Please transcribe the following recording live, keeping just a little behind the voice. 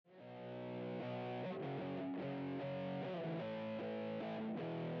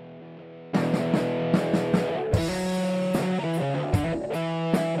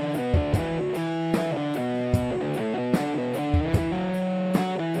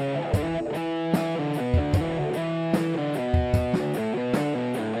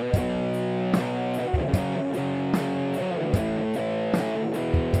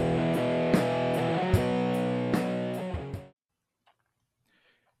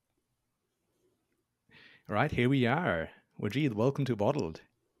Right, here we are. Wajid, welcome to Bottled.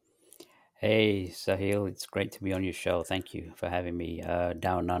 Hey, Sahil, it's great to be on your show. Thank you for having me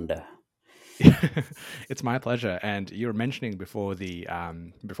down under. It's my pleasure. And you were mentioning before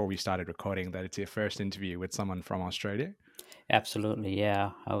we started recording that it's your first interview with someone from Australia, Absolutely,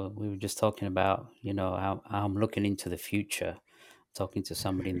 yeah. We were just talking about, how I'm looking into the future, talking to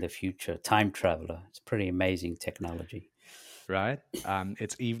somebody in the future, time traveler. It's pretty amazing technology. right?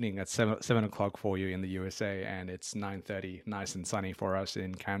 It's evening at seven o'clock for you in the USA, and it's 9:30, nice and sunny for us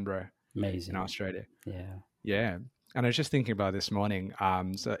in Canberra, in Amazing. Australia. Yeah, Yeah. And I was just thinking about this morning.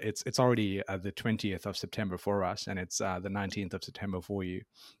 So it's already the 20th of September for us, and it's the 19th of September for you.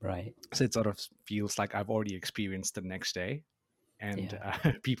 right. So it sort of feels like I've already experienced the next day, and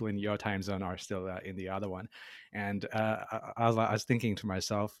Yeah. people in your time zone are still in the other one. And I was thinking to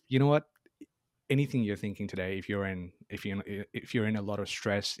myself, you know what? Anything you're thinking today, if you're in a lot of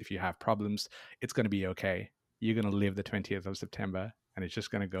stress, if you have problems, it's going to be okay. You're going to live the 20th of September, and it's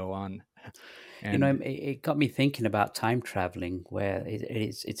just going to go on. And It got me thinking about time traveling, where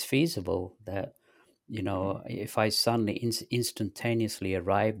it's feasible that, mhm, if I suddenly instantaneously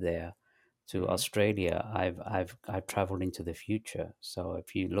arrive there to mhm. Australia, I've traveled into the future. So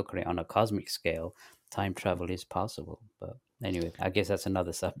if you look at it on a cosmic scale, time travel is possible. But anyway, I guess that's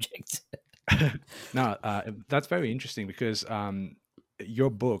another subject. No, that's very interesting because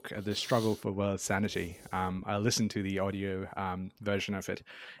your book, The Struggle for World Sanity, I listened to the audio version of it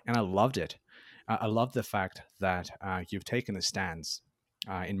and I loved it. I love the fact that you've taken a stance,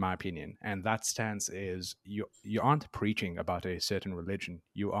 in my opinion, and that stance is you aren't preaching about a certain religion.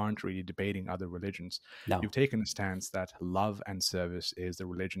 You aren't really debating other religions. You've No. taken a stance that love and service is the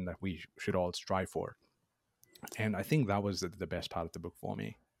religion that we should all strive for. And I think that was the best part of the book for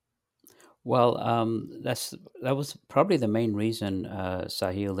me. Well, that was probably the main reason,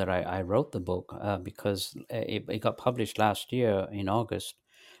 Sahil, that I wrote the book, because it got published last year in August,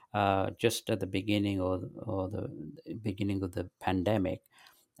 just at the beginning or the beginning of the pandemic,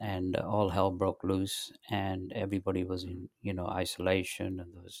 and all hell broke loose, and everybody was Mhm. in isolation,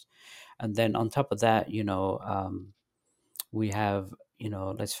 and then on top of that, we have,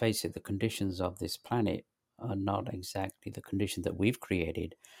 let's face it, the conditions of this planet are not exactly the conditions that we've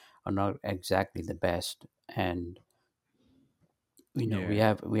created, are not exactly the best. And we Yeah.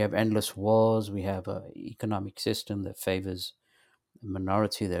 have endless wars. We have a economic system that favors the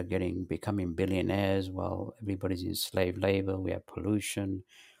minority. They're getting becoming billionaires while everybody's in slave labor. We have pollution.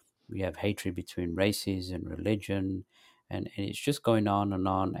 We have hatred between races and religion, and it's just going on and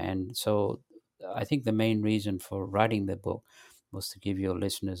on. And so I think the main reason for writing the book was to give your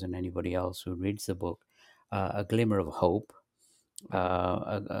listeners and anybody else who reads the book a glimmer of hope, Mhm.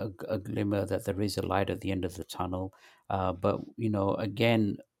 a glimmer that there is a light at the end of the tunnel. But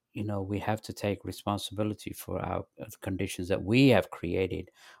again, we have to take responsibility for our the conditions that we have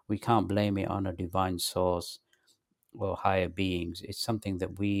created. We can't blame it on a divine source or higher beings. It's something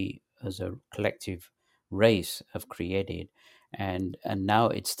that we as a collective race have created. And now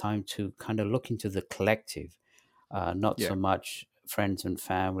it's time to kind of look into the collective, not Yeah. so much friends and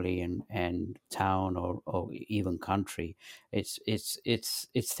family and town or even country. It's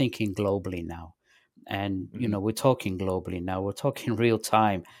thinking globally now. And Mhm. we're talking globally now. We're talking real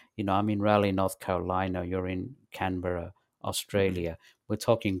time. I'm in Raleigh, North Carolina. You're in Canberra, Mhm. Australia. We're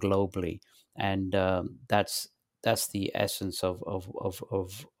talking globally. And that's the essence of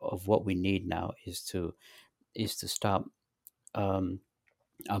what we need now, is to start um,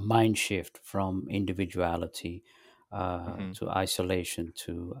 a mind shift from individuality Mhm. to isolation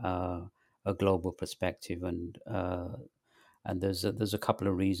to a global perspective. And there's a couple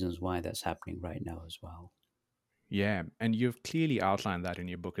of reasons why that's happening right now as well. Yeah, and you've clearly outlined that in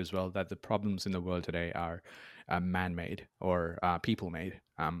your book as well, that the problems in the world today are man-made or people-made.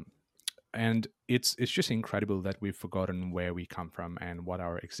 And it's just incredible that we've forgotten where we come from and what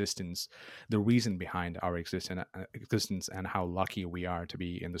our existence, the reason behind our existence, and how lucky we are to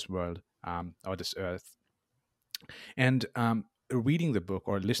be in this world, or this earth. And reading the book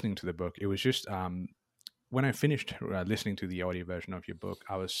or listening to the book, it was just when I finished listening to the audio version of your book,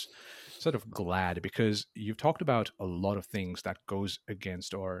 I was sort of glad because you've talked about a lot of things that goes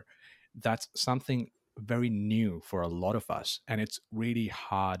against, or that's something very new for a lot of us, and it's really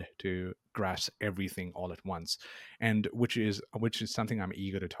hard to grasp everything all at once, and which is something I'm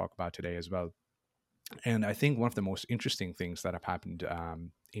eager to talk about today as well. And I think one of the most interesting things that have happened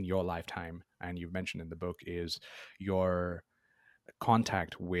in your lifetime, and you've mentioned in the book, is your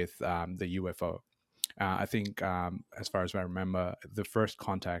contact with the UFO. I think, as far as I remember, the first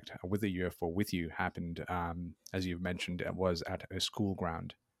contact with the UFO with you happened, as you've mentioned, was at a school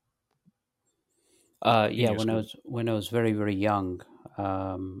ground. in Yeah, your school? when I was very very young,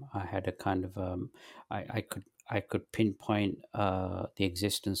 I had a kind of I could pinpoint the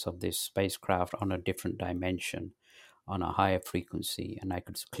existence of this spacecraft on a different dimension, on a higher frequency, and I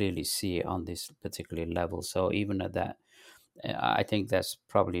could clearly see it on this particular level. So even at that, I think that's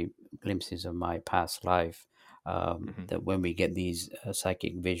probably glimpses of my past life. Hmm. That when we get these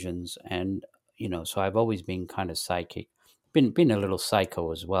psychic visions, and so I've always been kind of psychic, been a little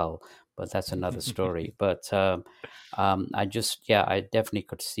psycho as well, but that's another story. But I just, yeah, I definitely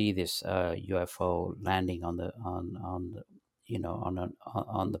could see this UFO landing on the on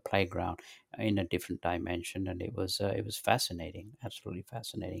the playground in a different dimension, and it was fascinating, absolutely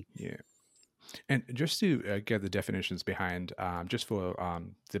fascinating. Yeah. And just to get the definitions behind, just for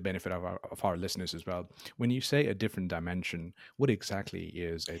the benefit of our listeners as well, when you say a different dimension, what exactly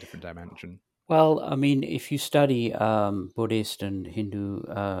is a different dimension? Well, I mean, if you study Buddhist and Hindu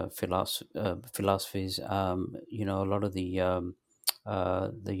philosophies, a lot of the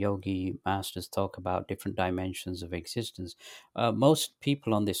yogi masters talk about different dimensions of existence. Most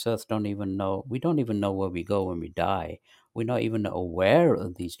people on this earth don't even know. We don't even know where we go when we die. We're not even aware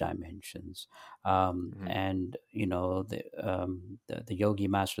of these dimensions. Hmm. And the yogi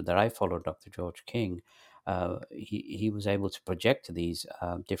master that I follow, Dr. George King, he was able to project to these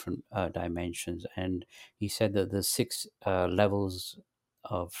different dimensions, and he said that there's six levels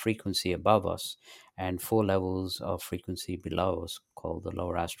of frequency above us and four levels of frequency below us called the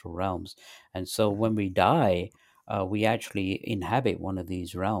lower astral realms. And so Hmm. when we die, we actually inhabit one of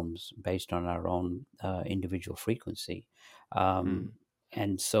these realms based on our own individual frequency. Um, Mm.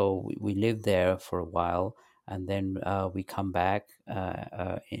 and so we live there for a while, and then we come back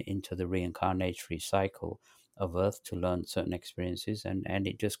into the reincarnatory cycle of Earth to learn certain experiences, and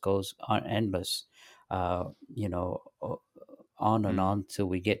it just goes on endless, you know, on and Mm. on till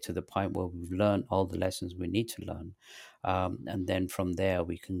we get to the point where we've learned all the lessons we need to learn, and then from there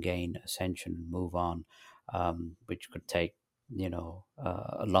we can gain ascension and move on, which could take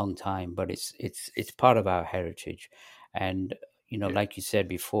a long time, but it's part of our heritage, and Yeah. like you said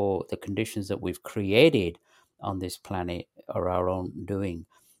before, the conditions that we've created on this planet are our own doing.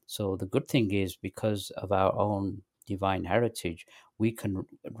 So the good thing is, because of our own divine heritage, we can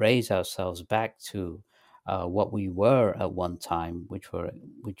raise ourselves back to what we were at one time, which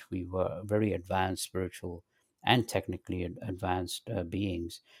we were very advanced spiritual and technically advanced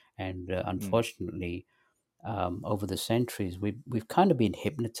beings. And Mm. unfortunately, over the centuries, we've kind of been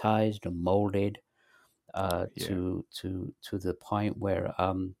hypnotized and molded Yeah. to the point where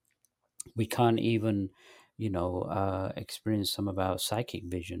we can't even experience some of our psychic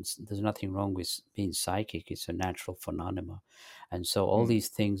visions. There's nothing wrong with being psychic. It's a natural phenomenon, and so all Mm. these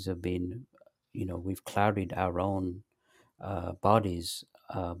things have been, we've clouded our own bodies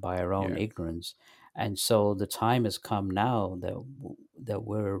by our own Yeah. ignorance, and so the time has come now that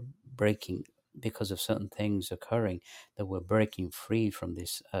we're breaking, because of certain things occurring, that we're breaking free from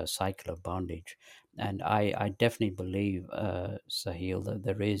this cycle of bondage. And I definitely believe, Sahil, that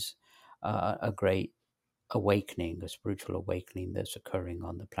there is a great awakening, a spiritual awakening that's occurring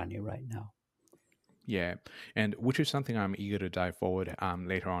on the planet right now. Yeah, and which is something I'm eager to dive forward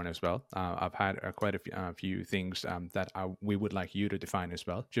later on as well. I've had quite a few things that we would like you to define as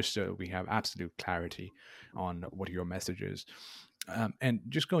well, just so we have absolute clarity on what your message is. And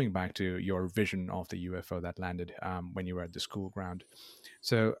just going back to your vision of the UFO that landed when you were at the school ground.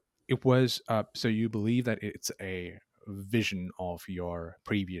 So it was, so you believe that it's a vision of your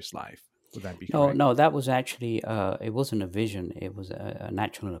previous life. Would that be No, correct? no, that was actually, it wasn't a vision, it was a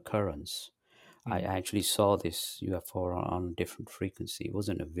natural occurrence. I Mm. actually saw this UFO on a different frequency. It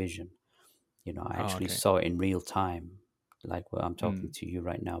wasn't a vision. I Oh, actually okay. saw it in real time, like where I'm talking Mm. to you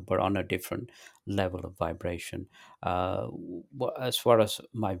right now, but on a different level of vibration. As far as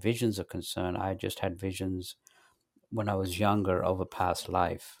my visions are concerned, I just had visions when I was younger of a past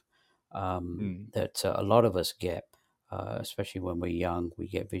life, Mm. that a lot of us get. Especially when we're young, we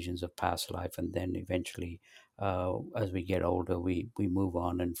get visions of past life, and then eventually, as we get older, we move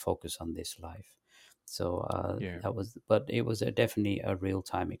on and focus on this life. So Yeah. but it was definitely a real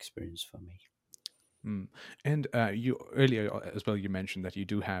time experience for me. Mm. And you earlier as well, you mentioned that you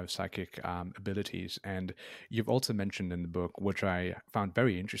do have psychic abilities, and you've also mentioned in the book, which I found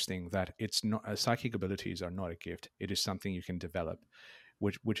very interesting, that it's not psychic abilities are not a gift; it is something you can develop,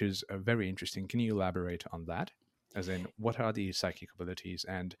 which is very interesting. Can you elaborate on that? As in, what are these psychic abilities,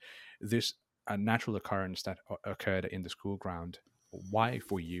 and this natural occurrence that occurred in the school ground? Why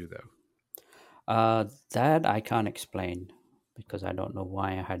for you though? That I can't explain. because I don't know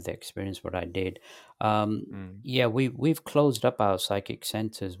why I had the experience, but I did. Mm. Yeah, we've closed up our psychic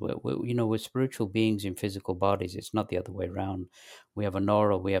centers. We're spiritual beings in physical bodies. It's not the other way around. We have an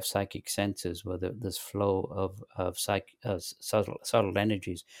aura. We have psychic centers where there's flow of subtle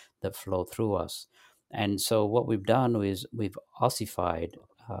energies that flow through us. And so what we've done is we've ossified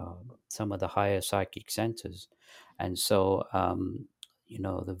uh, some of the higher psychic centers, and so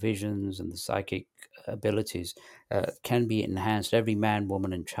the visions and the psychic abilities can be enhanced. Every man,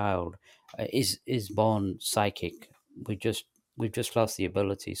 woman, and child is born psychic. We just we've just lost the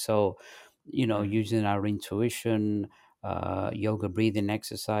ability. So, Mm. using our intuition, yoga, breathing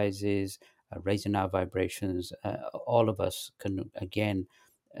exercises, raising our vibrations, all of us can again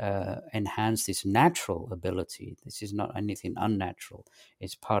enhance this natural ability. This is not anything unnatural.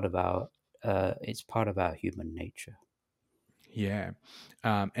 It's part of our human nature. Yeah.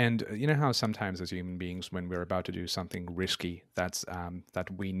 And you know how sometimes as human beings, when we're about to do something risky that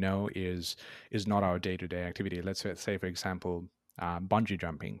we know is not our day-to-day activity, let's say for example, bungee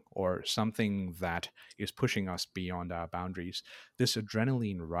jumping or something that is pushing us beyond our boundaries, this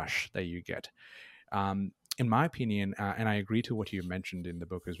adrenaline rush that you get, in my opinion, and I agree to what you mentioned in the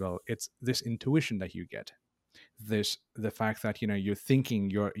book as well, it's this intuition that you get, this the fact that you're thinking,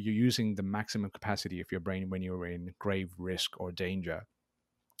 you're using the maximum capacity of your brain when you're in grave risk or danger,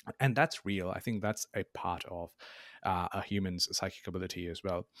 and that's real. I think that's a part of a human's psychic ability as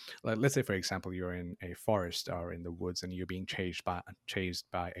well. Like, let's say for example you're in a forest or in the woods and you're being chased by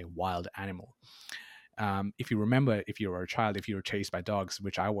a wild animal. If you remember, if you were a child, if you were chased by dogs,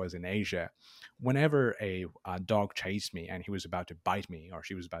 which I was in Asia, whenever a dog chased me and he was about to bite me or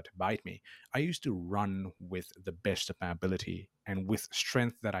she was about to bite me, I used to run with the best of my ability and with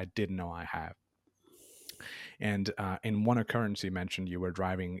strength that I didn't know I have. And in one occurrence, you mentioned you were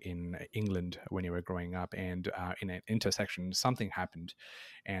driving in England when you were growing up, and in an intersection, something happened,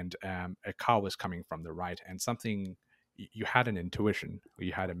 and a car was coming from the right, and something you had an intuition,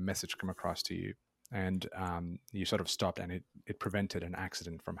 you had a message come across to you, and you sort of stopped, and it prevented an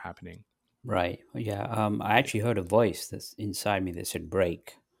accident from happening. Right. Yeah. I actually heard a voice that's inside me that said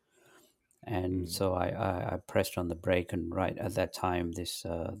 "break," and Mm, so I pressed on the brake, and right at that time, this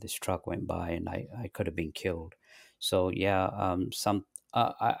truck went by, and I could have been killed. So yeah,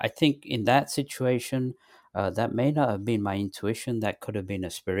 I think in that situation, that may not have been my intuition. That could have been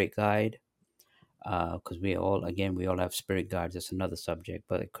a spirit guide, because we all have spirit guides. That's another subject,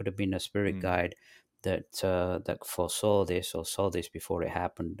 but it could have been a spirit mm, guide that foresaw this or saw this before it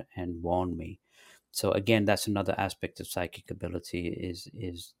happened and warned me. So again, that's another aspect of psychic ability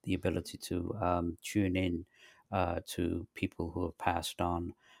is the ability to tune in to people who have passed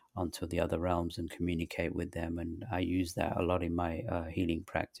on onto the other realms and communicate with them. And I use that a lot in my healing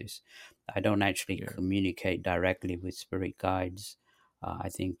practice. I don't actually yeah. communicate directly with spirit guides. I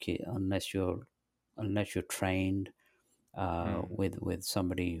think unless you're trained Mm, with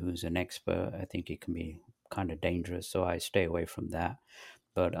somebody who's an expert, I think it can be kind of dangerous. So I stay away from that.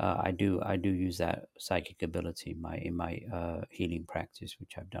 But I do use that psychic ability in my healing practice,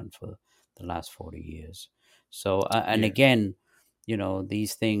 which I've done for the last 40 years. So and yeah. again,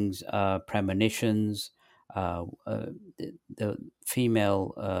 these things, premonitions. The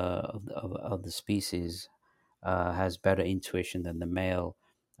female of the species has better intuition than the male,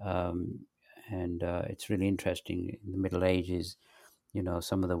 um, and it's really interesting. In the Middle Ages,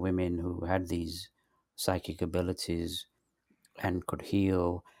 some of the women who had these psychic abilities and could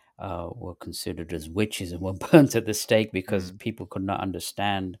heal were considered as witches and were burnt at the stake because Mm, people could not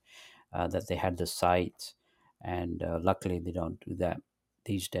understand that they had the sight. And luckily, they don't do that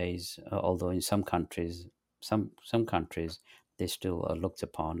these days. Although in some countries, they still are looked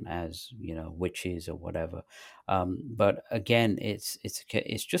upon as witches or whatever. But again, it's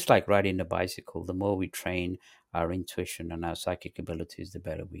just like riding a bicycle. The more we train our intuition and our psychic abilities, the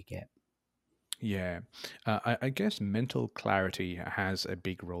better we get. yeah. I guess mental clarity has a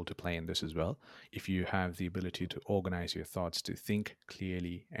big role to play in this as well. If you have the ability to organize your thoughts, to think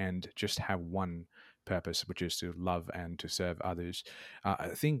clearly, and just have one purpose, which is to love and to serve others, I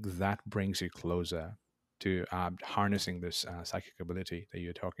think that brings you closer to harnessing this psychic ability that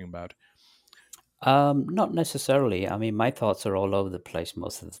you're talking about. Not necessarily. I mean, my thoughts are all over the place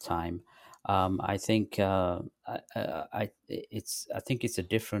most of the time. I think I think it's a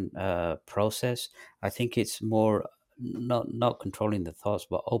different process. I think it's more not controlling the thoughts,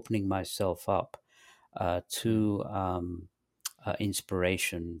 but opening myself up Mm, to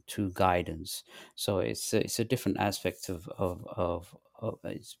inspiration, to guidance. So it's a different aspect of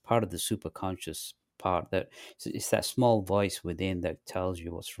it's part of the superconscious part that it's that small voice within that tells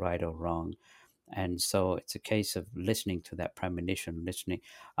you what's right or wrong. And so it's a case of listening to that premonition, listening.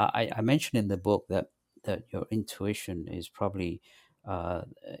 I mentioned in the book that your intuition is probably uh,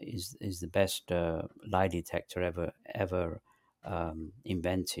 is the best lie detector ever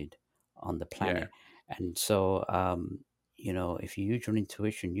invented on the Yeah. planet. And so if you use your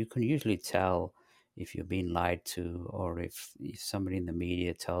intuition, you can usually tell if you're being lied to, or if somebody in the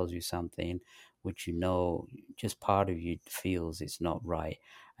media tells you something which just part of you feels it's not right.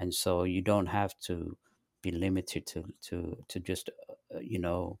 And so you don't have to be limited to just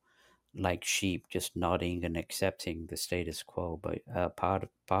like sheep just nodding and accepting the status quo. But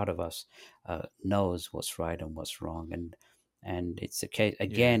part of us knows what's right and what's wrong. And it's a case, Yeah.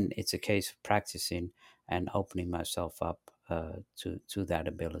 again, it's a case of practicing and opening myself up to that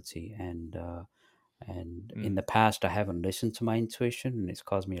ability. And in the Mm. past, I haven't listened to my intuition, and it's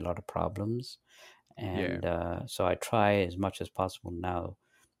caused me a lot of problems. Yeah. And so I try as much as possible now,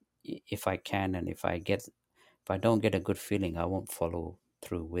 if I can, and if I don't get a good feeling, I won't follow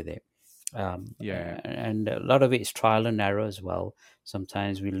through with it. Yeah. And a lot of it is trial and error as well.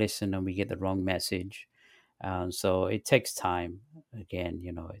 Sometimes we listen and we get the wrong message, so it takes time. Again,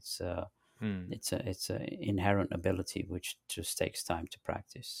 Mm. it's a inherent ability which just takes time to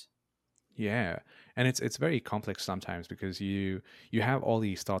practice. Yeah, and it's very complex sometimes because you have all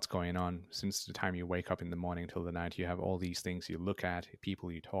these thoughts going on since the time you wake up in the morning till the night. You have all these things you look at, people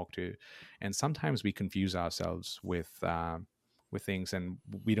you talk to, and sometimes we confuse ourselves with things, and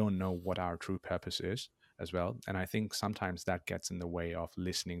we don't know what our true purpose is as well. And I think sometimes that gets in the way of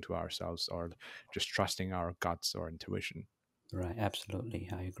listening to ourselves or just trusting our guts or intuition. Right? Absolutely,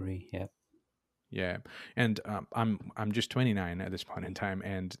 I agree. Yep. Yeah, and I'm just 29 at this point in time,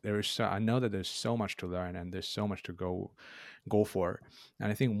 and I know that there's so much to learn and there's so much to go for.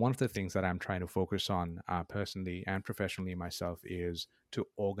 And I think one of the things that I'm trying to focus on personally and professionally myself is to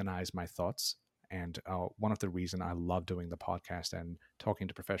organize my thoughts. And one of the reason I love doing the podcast and talking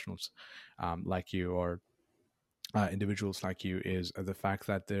to professionals like you or individuals like you is the fact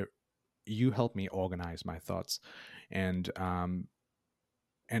that you help me organize my thoughts,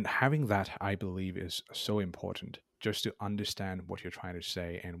 and having that, I believe, is so important, just to understand what you're trying to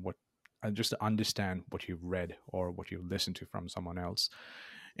say and what just to understand what you've read or what you've listened to from someone else.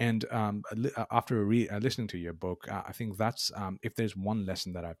 And after listening to your book, I think that's if there's one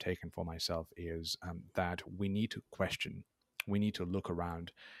lesson that I've taken for myself is that we need to question, we need to look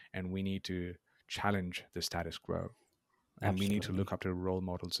around, and we need to challenge the status quo, and we need to look Absolutely. up to role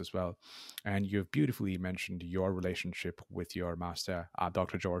models as well. And you've beautifully mentioned your relationship with your master,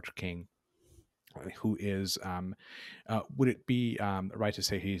 Dr. George King, who is, would it be right to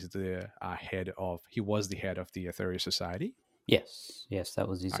say he's the he was the head of the Aetherius Society? Yes. Yes. That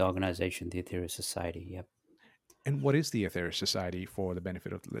was his Okay. organization, the Ethereal Society. Yep. And what is the Aetherius Society for the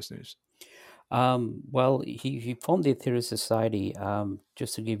benefit of the listeners? Well, he formed the Ethereal Society.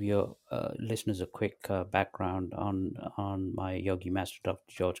 Just to give your listeners a quick background on my yogi master, Dr.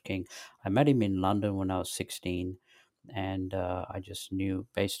 George King. I met him in London when I was 16, and I just knew,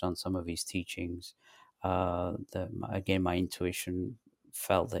 based on some of his teachings, that again my intuition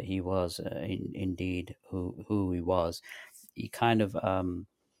felt that he was indeed who he was. He kind of,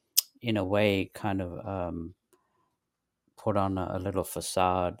 in a way, kind of put on a little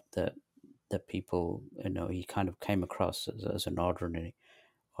facade that people, he kind of came across as an ordinary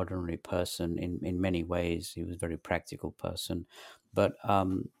person in many ways. He was a very practical person. But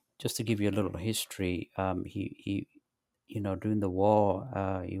just to give you a little history, he during the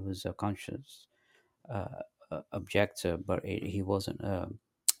war, he was a conscious uh, objector, but he wasn't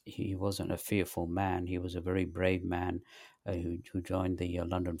a fearful man. He was a very brave man who joined the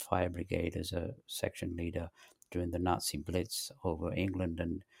London Fire Brigade as a section leader during the Nazi Blitz over England.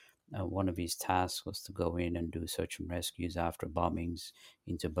 And one of his tasks was to go in and do search and rescues after bombings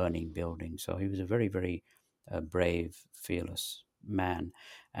into burning buildings. So he was a very, very brave, fearless man.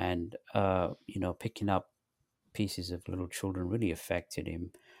 And, picking up pieces of little children really affected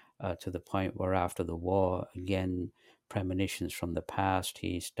him, to the point where after the war, again, premonitions from the past,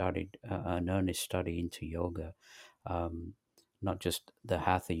 he started an earnest study into yoga, um, not just the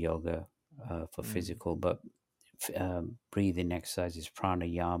hatha yoga for Mm. physical, but breathing exercises,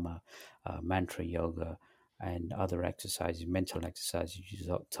 pranayama, mantra yoga, and other exercises, mental exercises.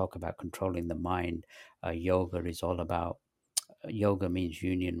 You talk about controlling the mind. Yoga is all about yoga means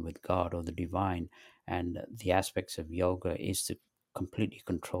union with God or the divine, and the aspects of yoga is to completely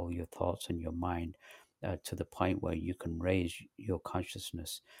control your thoughts and your mind, to the point where you can raise your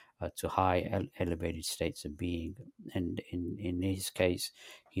consciousness to high elevated states of being. And in his case,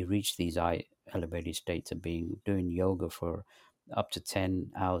 he reached these high elevated states of being doing yoga for up to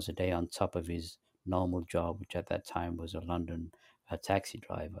 10 hours a day on top of his normal job, which at that time was a London taxi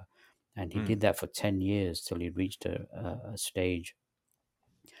driver. And he Mm. did that for 10 years till he reached a stage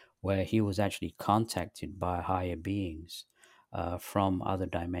where he was actually contacted by higher beings from other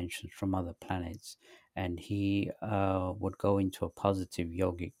dimensions, from other planets. And he would go into a positive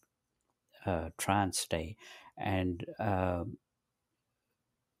yogic trance state and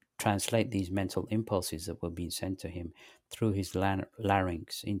translate these mental impulses that were being sent to him through his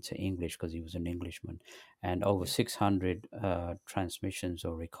larynx into English, because he was an Englishman. And over Yeah. 600 transmissions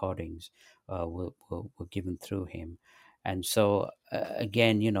or recordings were given through him. And so,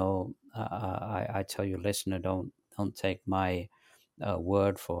 again, I tell you, listener, don't take my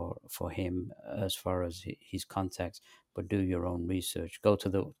word for him as far as his contacts, but do your own research. Go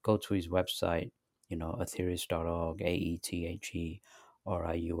to his website, aetherius.org, AETHE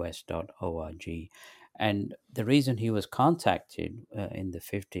RIUS.org. And the reason he was contacted in the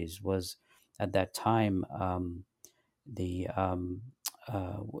 50s was at that time, the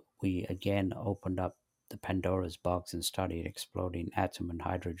we again opened up the Pandora's box and started exploding atom and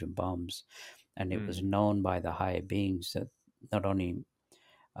hydrogen bombs. And it was Mm. known by the higher beings that not only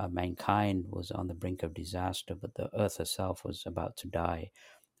mankind was on the brink of disaster, but the earth herself was about to die.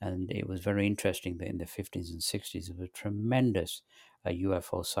 And it was very interesting that in the 50s and 60s, there were tremendous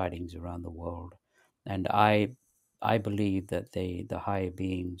UFO sightings around the world. And I believe that the higher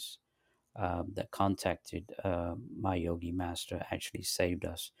beings that contacted my yogi master actually saved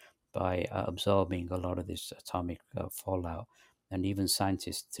us by absorbing a lot of this atomic fallout. And even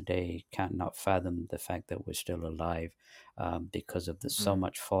scientists today cannot fathom the fact that we're still alive because of the so Mm.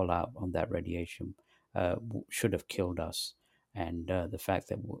 much fallout on that radiation should have killed us. And the fact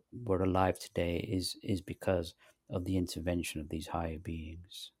that we're alive today is because of the intervention of these higher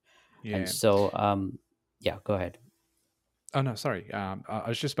beings. And Yeah. so, yeah, go ahead. Oh no, sorry. I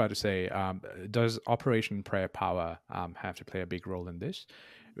was just about to say, does Operation Prayer Power have to play a big role in this?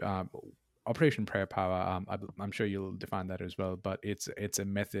 Um, Operation Prayer Power, I'm sure you'll define that as well, but it's a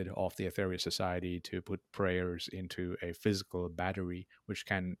method of the Aetherius Society to put prayers into a physical battery, which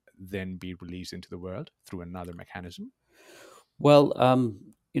can then be released into the world through another mechanism. Well,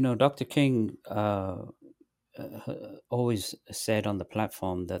 Dr. King always said on the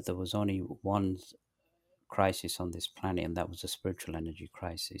platform that there was only one crisis on this planet, and that was a spiritual energy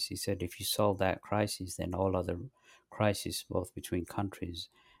crisis. He said if you solve that crisis, then all other crises, both between countries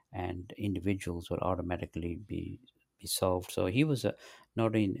and individuals, will automatically be solved. So he was a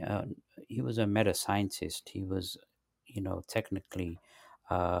not in he was a meta scientist. He was, technically.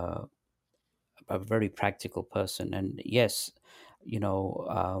 A very practical person. And yes,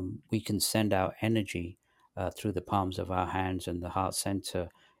 we can send out energy through the palms of our hands and the heart center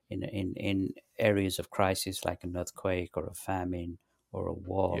in areas of crisis like an earthquake or a famine or a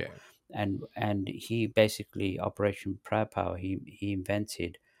war. Yeah. And he basically, Operation Prayer Power, he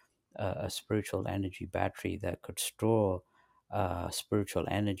invented a spiritual energy battery that could store spiritual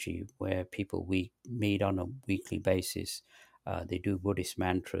energy where people we meet on a weekly basis. They do Buddhist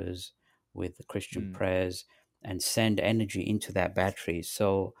mantras with the Christian Mm. prayers and send energy into that battery.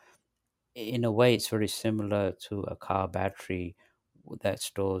 So, in a way, it's very similar to a car battery that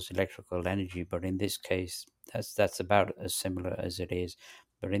stores electrical energy. But in this case, that's about as similar as it is.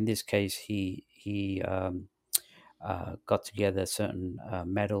 But in this case, he got together certain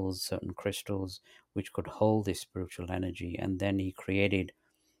metals, certain crystals, which could hold this spiritual energy, and then he created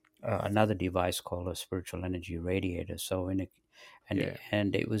another device called a spiritual energy radiator. So Yeah.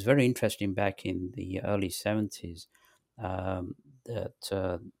 and it was very interesting back in the early 70s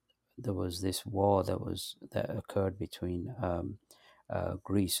that there was this war that occurred between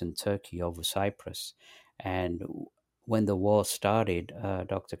Greece and Turkey over Cyprus, and when the war started,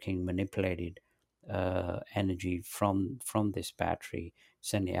 Dr. King manipulated energy from this battery,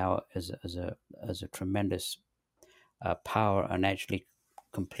 sending out as a tremendous power, and actually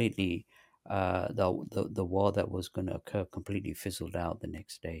completely the war that was going to occur completely fizzled out the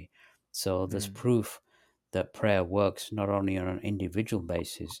next day. So there's Mm. proof that prayer works not only on an individual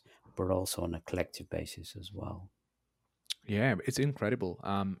basis but also on a collective basis as well. Yeah, it's incredible.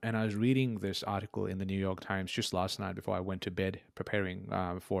 And I was reading this article in the New York Times just last night before I went to bed, preparing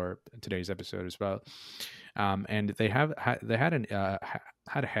for today's episode as well. And they had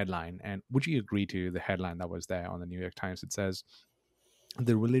had a headline. And would you agree to the headline that was there on the New York Times? It says,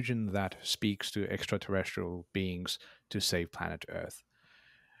 "The religion that speaks to extraterrestrial beings to save planet Earth,"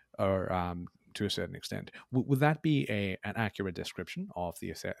 or to a certain extent. Would that be an accurate description of the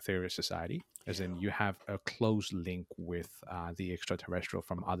Aetherius Society? As in, you have a close link with the extraterrestrial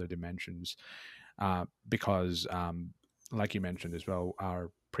from other dimensions, because, like you mentioned as well,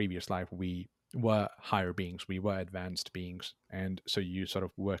 our previous life, we were higher beings, we were advanced beings, and so you sort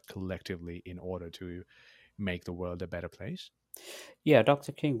of work collectively in order to make the world a better place. Yeah,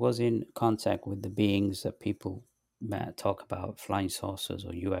 Dr. King was in contact with the beings that people talk about, flying saucers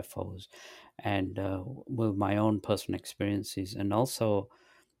or UFOs, and with my own personal experiences. And also,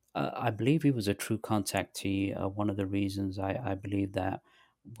 I believe he was a true contactee. One of the reasons I believe that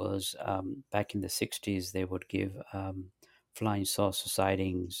was back in the 60s, they would give flying saucer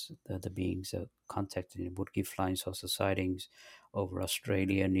sightings, the beings that contacted him would give flying saucer sightings over Mm,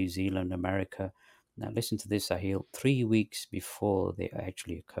 Australia, New Zealand, America. Now, listen to this, Sahil. 3 weeks before they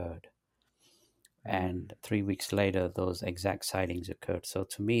actually occurred. mm, And 3 weeks later, those exact sightings occurred. So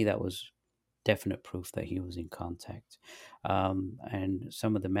to me, that was definite proof that he was in contact. And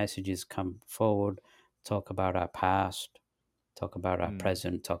some of the messages come forward, talk about our past, talk about our mm,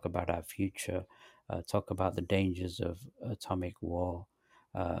 present, talk about our future, talk about the dangers of atomic war,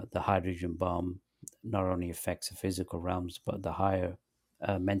 the hydrogen bomb not only affects the physical realms, but the higher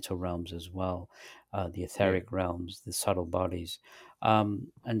mental realms as well, the yeah. etheric realms, the subtle bodies.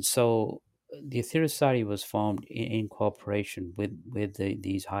 And so the Ethereal Society was formed in cooperation with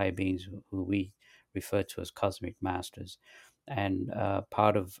these higher beings who we refer to as cosmic masters. And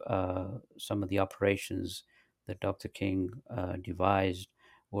part of some of the operations that Dr. King devised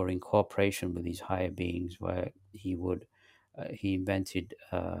were in cooperation with these higher beings, where he invented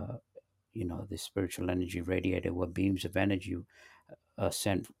the spiritual energy radiator, where beams of energy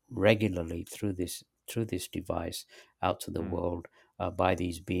sent regularly through this device out to the Mm, world by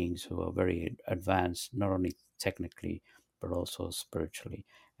these beings who are very advanced, not only technically but also spiritually.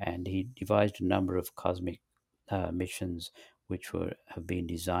 And he devised a number of cosmic missions which have been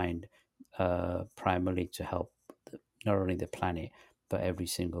designed primarily to help not only the planet but every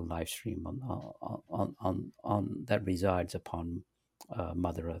single life stream on that resides upon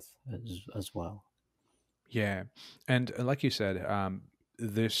Mother Earth as well. yeah, and like you said,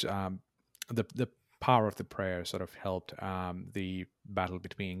 this the power of the prayer sort of helped the battle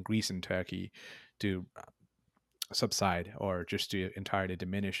between Greece and Turkey to subside or just to entirely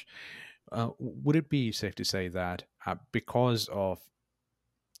diminish. Would it be safe to say that because of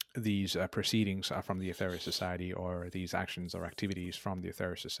these proceedings from the Aetherius Society, or these actions or activities from the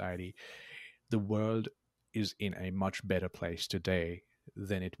Aetherius Society, the world is in a much better place today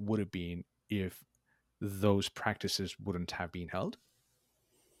than it would have been if those practices wouldn't have been held?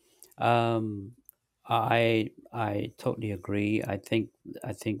 Um, I totally agree. I think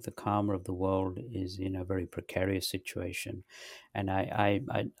the karma of the world is in a very precarious situation, and I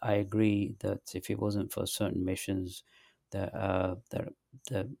agree that if it wasn't for certain missions that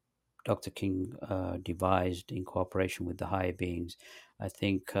Dr. King devised in cooperation with the higher beings, I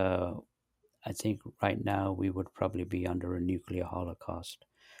think I think right now we would probably be under a nuclear holocaust.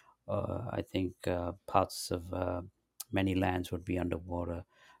 I think parts of many lands would be underwater.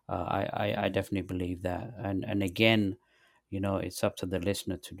 I Mm, definitely believe that. And again, it's up to the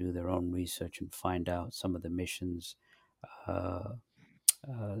listener to do their own research and find out some of the missions. Uh,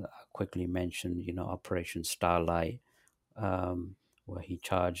 I quickly mentioned, Operation Starlight, where he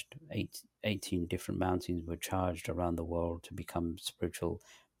charged 18 different mountains were charged around the world to become spiritual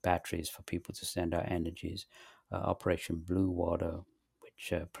batteries for people to send out energies. Operation Blue Water,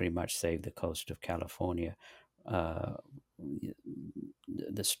 which pretty much saved the coast of California. Uh,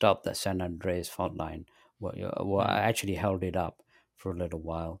 the stop that San Andreas fault line, I mm, actually held it up for a little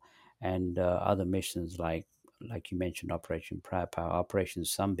while, and other missions like you mentioned, Operation Prayer Power, Operation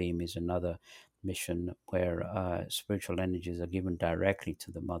Sunbeam is another mission where spiritual energies are given directly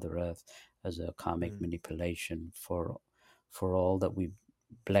to the Mother Earth as a karmic mm, manipulation for all that we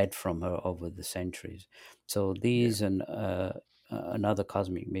bled from her over the centuries. So yeah. these and other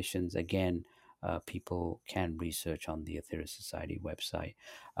cosmic missions, again, people can research on the Aetherius Society website.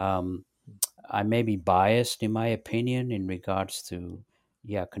 Um, I may be biased in my opinion in regards to,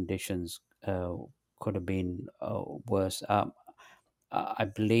 yeah, conditions could have been worse. I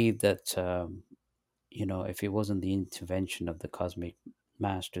believe that if it wasn't the intervention of the cosmic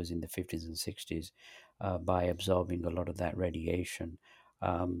masters in the 50s and 60s by absorbing a lot of that radiation,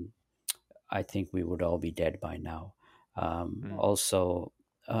 um, I think we would all be dead by now. Mm, Also,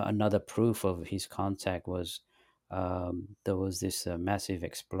 another proof of his contact was there was this massive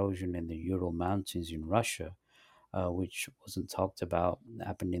explosion in the Ural Mountains in Russia, which wasn't talked about,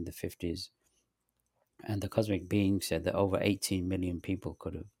 happened in the 50s. And the cosmic being said that over 18 million people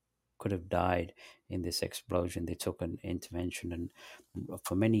could have died in this explosion. They took an intervention, and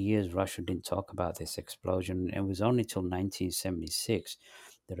for many years, Russia didn't talk about this explosion. And it was only till 1976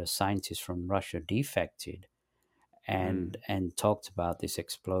 that a scientist from Russia defected Mm. and talked about this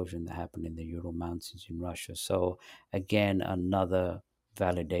explosion that happened in the Ural Mountains in Russia. So again, another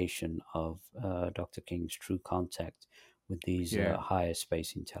validation of Dr. King's true contact with these Yeah. higher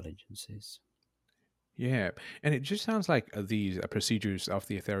space intelligences. Yeah, and it just sounds like these procedures of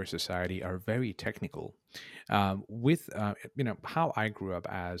the Aetherius Society are very technical. With how I grew up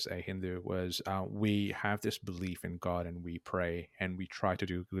as a Hindu was we have this belief in God and we pray and we try to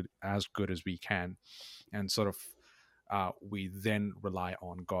do good as we can, and sort of we then rely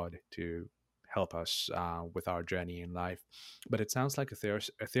on God to help us with our journey in life. But it sounds like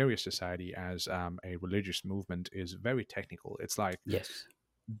Aetherius Society as a religious movement is very technical. It's like Yes.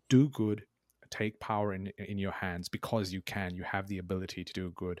 do good, take power in your hands because you can, you have the ability to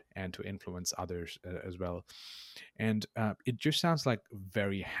do good and to influence others as well. And it just sounds like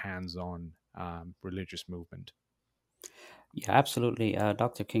very hands-on religious movement. Yeah, absolutely.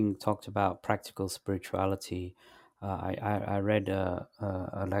 Dr. King talked about practical spirituality. I read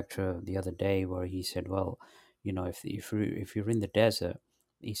a lecture the other day where he said, "Well, if you're in the desert,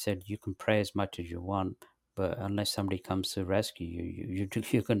 he said you can pray as much as you want, but unless somebody comes to rescue you,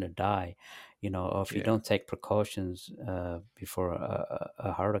 you're going to die. Or if you Yeah, don't take precautions before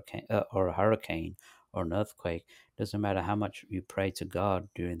a hurricane or an earthquake, doesn't matter how much you pray to God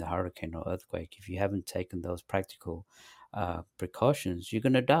during the hurricane or earthquake, if you haven't taken those practical precautions, you're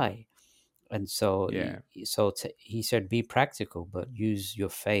going to die." And so, yeah, he said, be practical, but use your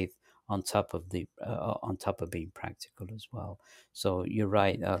faith on top of being practical as well. So you're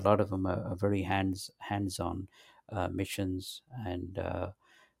right. A lot of them are very hands on missions, and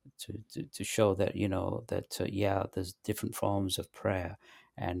to show that yeah, there's different forms of prayer,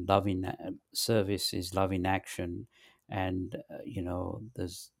 and loving service is loving action, and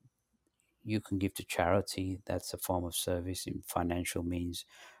there's you can give to charity. That's a form of service in financial means.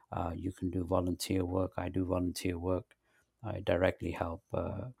 You can do volunteer work. I do volunteer work. I directly help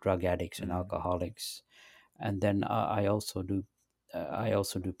drug addicts and mm, alcoholics, and then I also do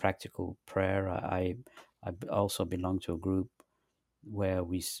practical prayer. I also belong to a group where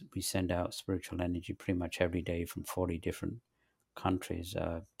we send out spiritual energy pretty much every day from 40 different countries.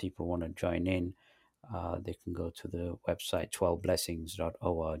 People want to join in, they can go to the website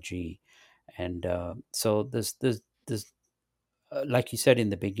 12blessings.org. And so there's like you said in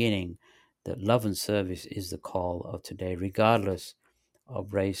the beginning, that love and service is the call of today, regardless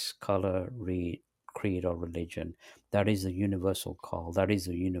of race, color, creed, or religion. That is a universal call. That is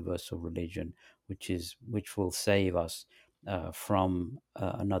a universal religion, which will save us from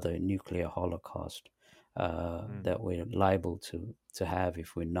another nuclear holocaust mm. that we're liable to have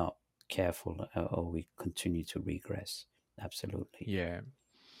if we're not careful, or we continue to regress. Absolutely. Yeah.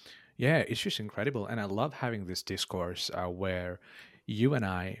 Yeah, it's just incredible. And I love having this discourse where you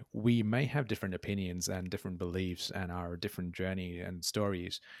and we may have different opinions and different beliefs and our different journey and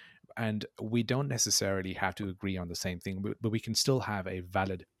stories. And we don't necessarily have to agree on the same thing, but we can still have a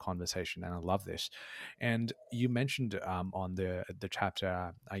valid conversation. And I love this. And you mentioned on the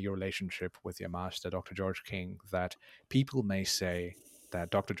chapter, your relationship with your master, Dr. George King, that people may say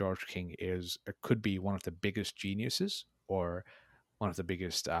that Dr. George King could be one of the biggest geniuses or one of the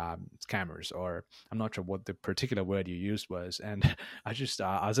biggest scammers, or I'm not sure what the particular word you used was. And I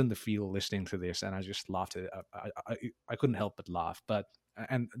was in the field listening to this, and I just laughed at it. I couldn't help but laugh. But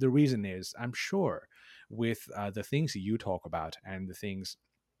and the reason is, I'm sure with the things that you talk about and the things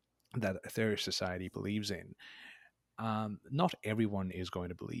that Aetherius Society believes in, not everyone is going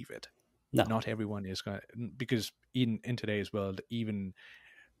to believe it. No. Not everyone is going to, because in today's world, even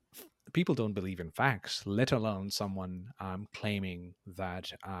people don't believe in facts, let alone someone claiming that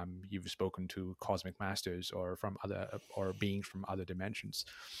you've spoken to cosmic masters or from other or beings from other dimensions.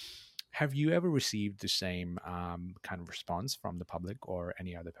 Have you ever received the same kind of response from the public or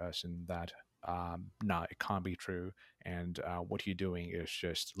any other person that no, it can't be true, and what you're doing is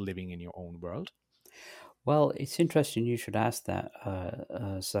just living in your own world? Well, it's interesting you should ask that,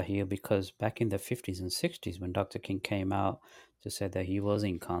 Sahil, because back in the 50s and 60s, when Dr. King came out to say that he was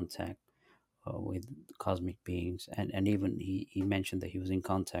in contact with cosmic beings, and even he mentioned that he was in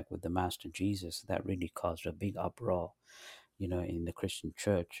contact with the Master Jesus, that really caused a big uproar, in the Christian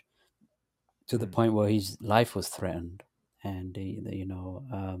church, to the Mm, point where his life was threatened. And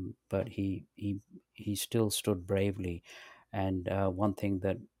but he still stood bravely. And one thing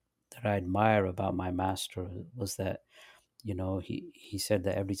that I admire about my master was that he said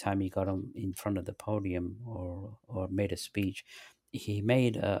that every time he got him in front of the podium, or made a speech, he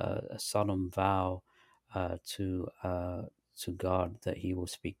made a solemn vow to God that he will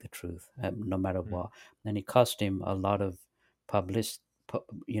speak the truth, no matter mm, what. And it cost him a lot of public,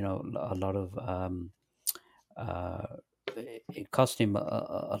 a lot of uh, it cost him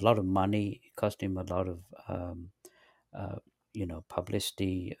a lot of money. It cost him a lot of uh,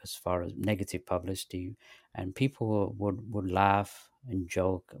 publicity, as far as negative publicity, and people would laugh and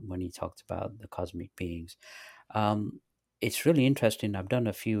joke when he talked about the cosmic beings. Um, it's really interesting. I've done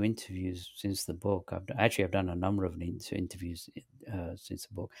a few interviews since the book. I've done a number of interviews since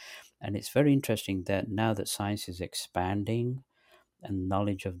the book, and it's very interesting that now that science is expanding and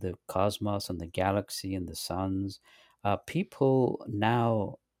knowledge of the cosmos and the galaxy and the suns, people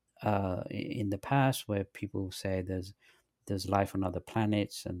now, in the past, where people say there's life on other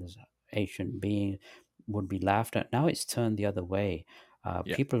planets and there's ancient beings, would be laughed at. Now it's turned the other way.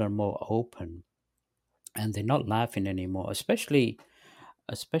 Yeah, People are more open and they're not laughing anymore, especially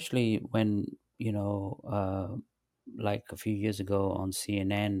when like a few years ago on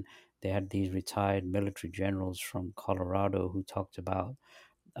CNN, they had these retired military generals from Colorado who talked about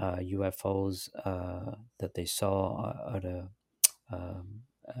UFOs that they saw at a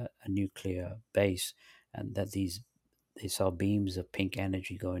nuclear base, and that they saw beams of pink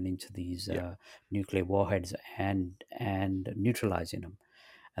energy going into these yeah, nuclear warheads and neutralizing them.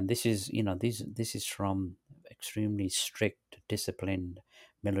 And this is from extremely strict, disciplined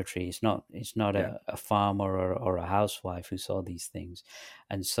military. It's not yeah, a farmer or a housewife who saw these things.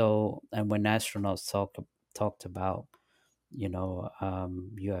 And when astronauts talked about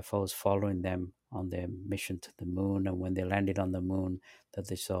UFOs following them on their mission to the moon, and when they landed on the moon, that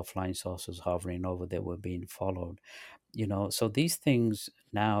they saw flying saucers hovering over, they were being followed. So these things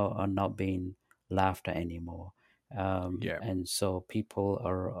now are not being laughed at anymore. yeah, And so people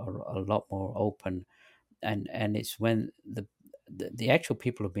are a lot more open, and it's when the actual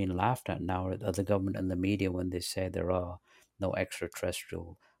people are being laughed at now are the government and the media when they say there are no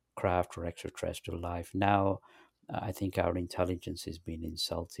extraterrestrial craft or extraterrestrial life. Now, I think our intelligence is being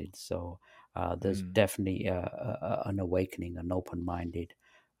insulted. So there's mm, definitely an awakening, an open-minded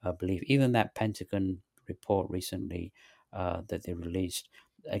belief. Even that Pentagon report recently that they released,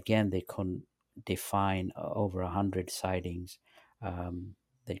 again, they couldn't define over 100 sightings.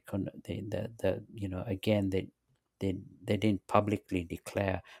 They couldn't. Again, they didn't publicly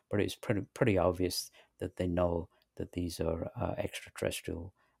declare, but it's pretty obvious that they know that these are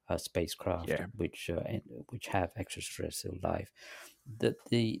extraterrestrial spacecraft yeah, which have extraterrestrial life. The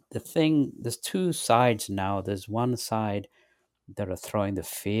thing, there's two sides now. There's one side that are throwing the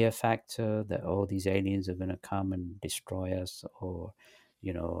fear factor that, oh, these aliens are going to come and destroy us, or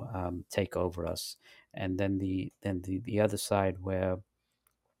take over us. And then the other side where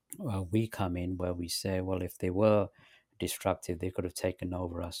we come in, where we say, well, if they were destructive, they could have taken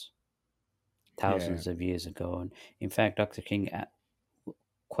over us yeah, thousands of years ago. And in fact, Dr. King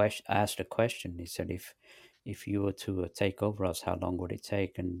asked a question. He said, if you were to take over us, how long would it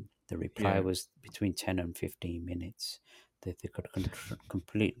take? And the reply yeah, was between 10 and 15 minutes, that they could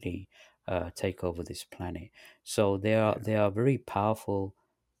completely take over this planet. So yeah, they are very powerful,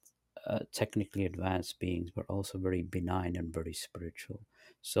 technically advanced beings, but also very benign and very spiritual.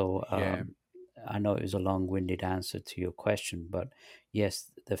 So yeah, I know it was a long-winded answer to your question, but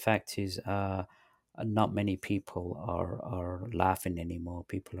yes, the fact is, not many people are laughing anymore.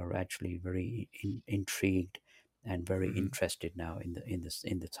 People are actually very intrigued and very mhm, interested now in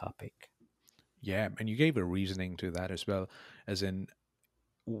the topic. yeah. And you gave a reasoning to that as well, as in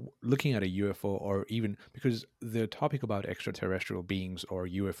looking at a UFO, or even because the topic about extraterrestrial beings or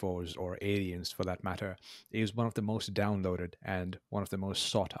UFOs or aliens for that matter is one of the most downloaded and one of the most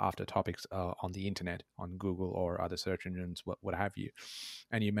sought after topics on the internet, on Google or other search engines, what have you.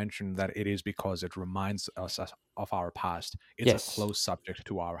 And you mentioned that it is because it reminds us of our past. It's a Yes. close subject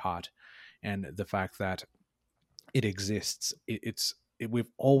to our heart. And the fact that it exists.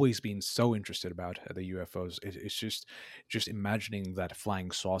 We've always been so interested about the UFOs. It's just imagining that flying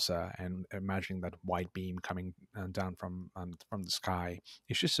saucer and imagining that white beam coming down from the sky.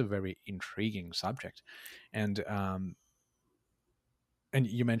 It's just a very intriguing subject, and and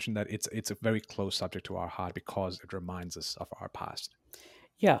you mentioned that it's a very close subject to our heart because it reminds us of our past.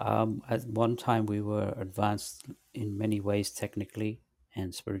 Yeah, at one time we were advanced in many ways, technically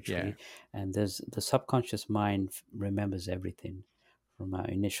and Yeah, spiritually, and there's the subconscious mind remembers everything from our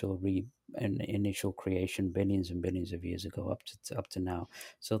initial creation billions and billions of years ago up to now.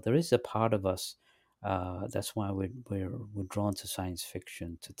 So there is a part of us. That's why we're drawn to science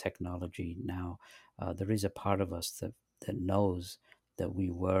fiction, to technology now. There is a part of us that knows that we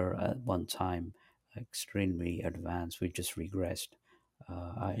were at one time extremely advanced. We just regressed.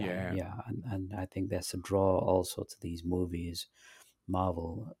 yeah, Yeah, and I think that's a draw also to these movies,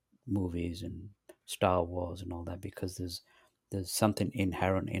 Marvel movies and Star Wars and all that, because there's something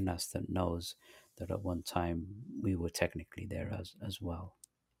inherent in us that knows that at one time we were technically there as well.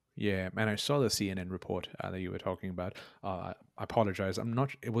 Yeah, and I saw the CNN report that you were talking about. I apologize. I'm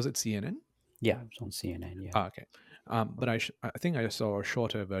not. Was it CNN? Yeah, it's on CNN. Yeah. Ah, okay. But I think I saw a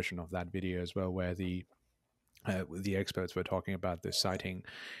shorter version of that video as well, where the experts were talking about this sighting,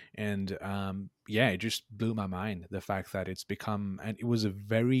 and yeah, it just blew my mind, the fact that it's become, and it was a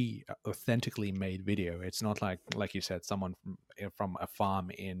very authentically made video. It's not like you said, someone from a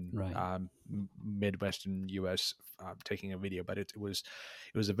farm in Right. midwestern US taking a video, but it was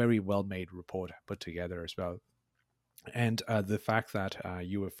a very well made report put together as well. And the fact that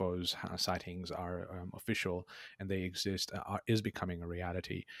UFOs sightings are official and they exist is becoming a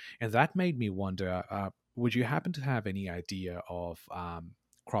reality. And that made me wonder, would you happen to have any idea of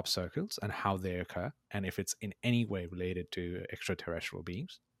crop circles and how they occur, and if it's in any way related to extraterrestrial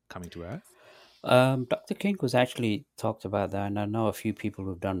beings coming to Earth? Dr. King was actually talked about that, and I know a few people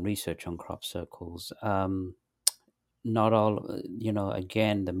who've done research on crop circles. Not all,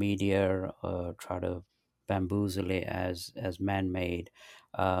 again, the media try to bamboozle it as man-made,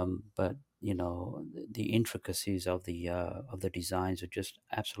 but the intricacies of the designs are just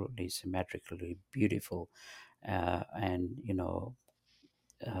absolutely symmetrically beautiful, and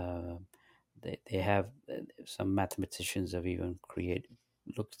uh, they have some mathematicians have even created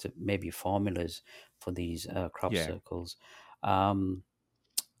looked at maybe formulas for these crop Yeah. circles. Um,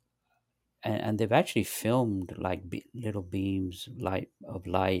 and they've actually filmed like little beams light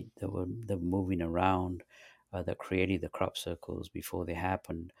that were moving around, that created the crop circles before they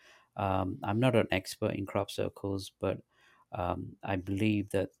happened. I'm not an expert in crop circles, but I believe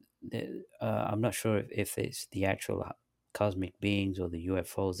that I'm not sure if it's the actual cosmic beings or the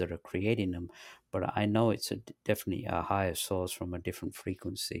UFOs that are creating them, but I know it's definitely a higher source from a different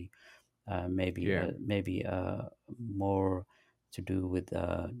frequency, Yeah. maybe more to do with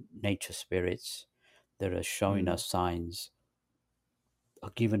nature spirits that are showing Mm. us signs or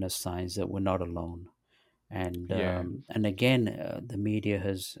giving us signs that we're not alone. Yeah. And again, the media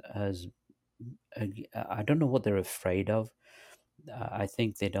has I don't know what they're afraid of. I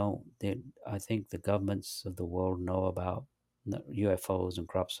think they don't. I think the governments of the world know about UFOs and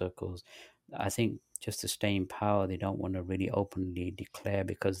crop circles. I think just to stay in power, they don't want to really openly declare,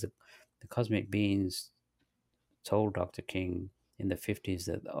 because the cosmic beings told Dr. King in the 50s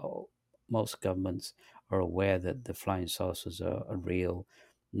that most governments are aware that the flying saucers are real.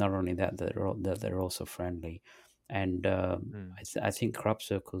 Not only that, that they're also friendly. And Mm. I think crop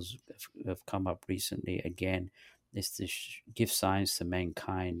circles have come up recently again. Is to give signs to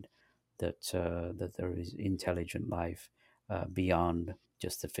mankind that there is intelligent life beyond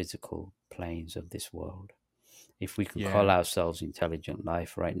just the physical planes of this world, if we can call Yeah. ourselves intelligent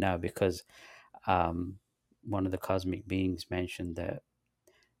life right now, because um, one of the cosmic beings mentioned that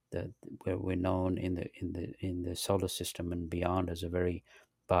we're known in the solar system and beyond as a very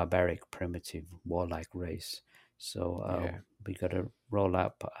barbaric, primitive, warlike race. So Yeah. we got to roll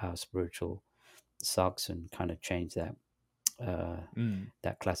up our spiritual socks and kind of change uh, Mm.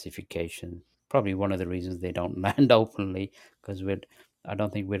 that classification. Probably one of the reasons they don't land openly, because I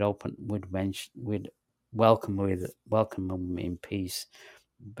don't think we'd welcome them in peace.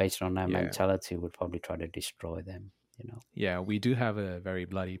 Based on our Yeah. mentality, would probably try to destroy them. You know. Yeah, we do have a very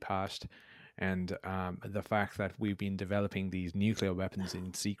bloody past, and the fact that we've been developing these nuclear weapons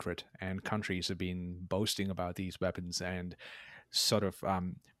in secret, and countries have been boasting about these weapons and sort of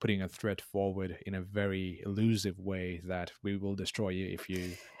putting a threat forward in a very elusive way that we will destroy you if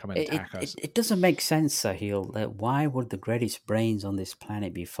you come and It, attack it, us. it doesn't make sense, Sahil, that why would the greatest brains on this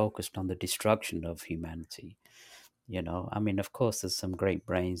planet be focused on the destruction of humanity? I mean, of course, there's some great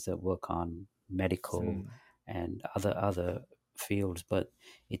brains that work on medical Mm, and other fields, but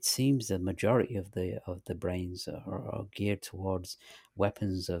it seems the majority of the brains are geared towards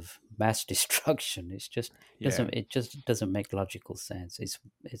weapons of mass destruction. yeah, It just doesn't make logical sense. It's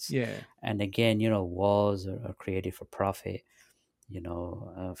yeah, And again, wars are created for profit,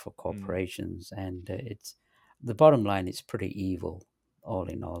 for mm, corporations. And it's the bottom line. It's pretty evil, all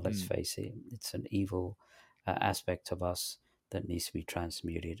in all. Let's mm, face it. It's an evil aspect of us that needs to be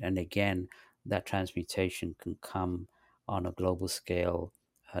transmuted. And again, that transmutation can come on a global scale,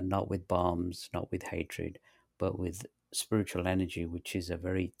 not with bombs, not with hatred, but with spiritual energy, which is a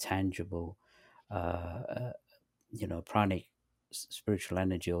very tangible, pranic spiritual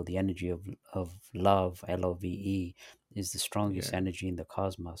energy, or the energy of love, love, is the strongest yeah, energy in the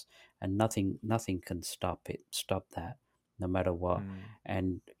cosmos, and nothing can stop that, no matter what. mm,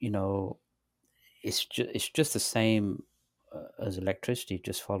 And it's just the same as electricity. It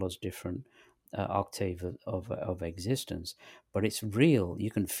just follows different octave of existence, but it's real.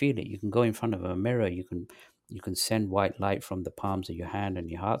 You can feel it. You can go in front of a mirror. You can send white light from the palms of your hand and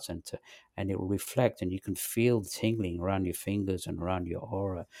your heart center, and it will reflect, and you can feel the tingling around your fingers and around your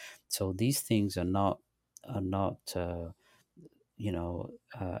aura. So these things are not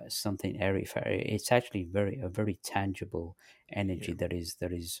something airy fairy. It's actually a very tangible energy Yeah.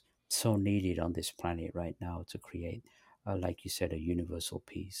 that is so needed on this planet right now to create, like you said, a universal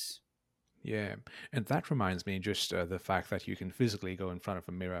peace. Yeah, and that reminds me just the fact that you can physically go in front of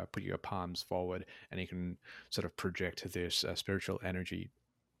a mirror, put your palms forward, and you can sort of project this spiritual energy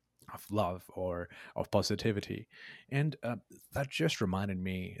of love or of positivity. And that just reminded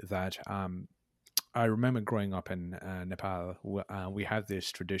me that I remember growing up in Nepal, we have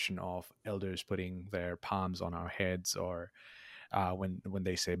this tradition of elders putting their palms on our heads, or when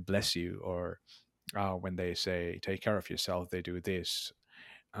they say bless you, or when they say take care of yourself, they do this.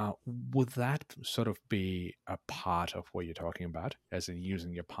 Would that sort of be a part of what you're talking about, as in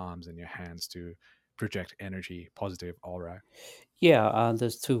using your palms and your hands to project energy, positive aura? Yeah,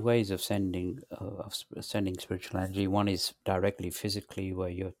 there's two ways of sending spiritual energy. One is directly physically, where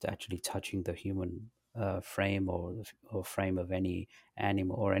you're actually touching the human frame or frame of any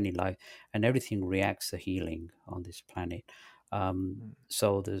animal or any life, and everything reacts to healing on this planet. Mm.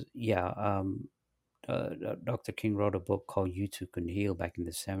 So there's yeah. Dr. King wrote a book called "You Too Can Heal" back in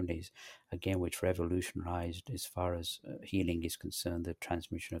the 70s, again, which revolutionized as far as healing is concerned, the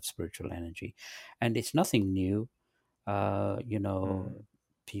transmission of spiritual energy, and it's nothing new. uh, you know, Mm.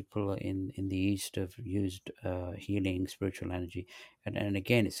 People in the East have used healing spiritual energy, and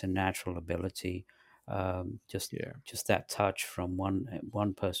again, it's a natural ability. Just Yeah, that touch from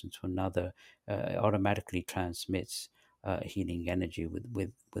one person to another automatically transmits healing energy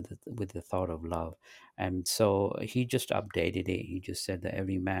with the thought of love. And so he just updated it. He just said that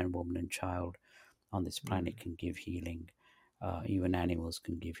every man, woman, and child on this planet mm. can give healing. Even animals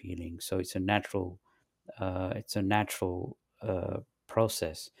can give healing. So it's a natural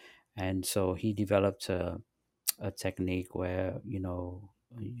process. And so he developed a technique where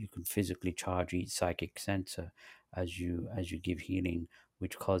you can physically charge each psychic center as you give healing,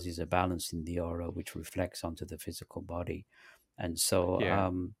 which causes a balance in the aura, which reflects onto the physical body. And so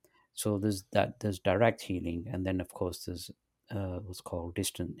Yeah, there's direct healing, and then of course there's what's called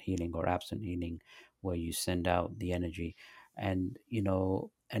distant healing or absent healing, where you send out the energy, and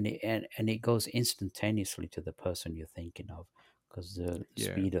it goes instantaneously to the person you're thinking of, because the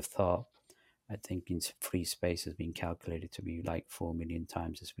yeah, speed of thought, I think, in free space has been calculated to be like 4 million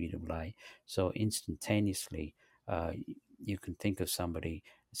times the speed of light. So instantaneously, you can think of somebody,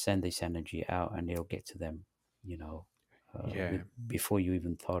 send this energy out, and it'll get to them, you know, with yeah, before you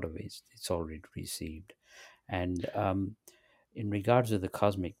even thought of it. It's already received. And in regards to the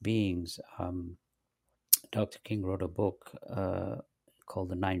cosmic beings, Dr. King wrote a book called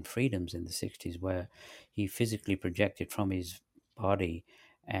The Nine Freedoms in the 60s, where he physically projected from his body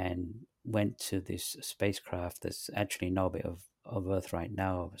and went to this spacecraft that's actually in orbit of Earth right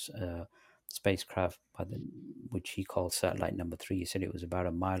now, spacecraft which he called satellite number 3. He said it was about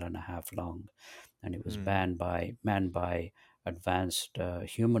a mile and a half long, and it was mm. manned by advanced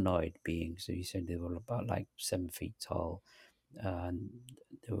humanoid beings. So he said they were about like 7 feet tall, and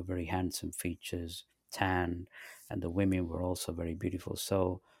they were very handsome features, tan, and the women were also very beautiful.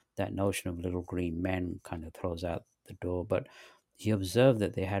 So that notion of little green men kind of throws out the door. But he observed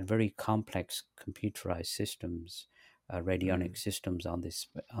that they had very complex computerized systems, radionic Mm. systems on this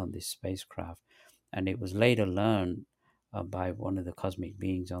spacecraft, and it was later learned by one of the cosmic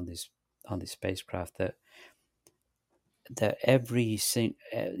beings on this spacecraft that they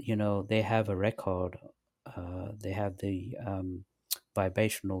have a record. They have the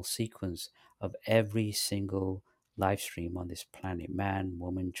vibrational sequence of every single live stream on this planet: man,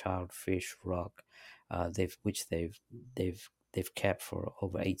 woman, child, fish, rock. They've kept for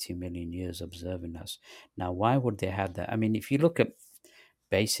over 80 million years, observing us. Now, why would they have that? I mean, if you look at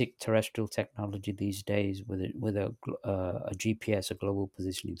basic terrestrial technology these days with a GPS, a global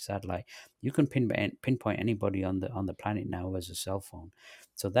positioning satellite, you can pinpoint anybody on the planet now who has a cell phone.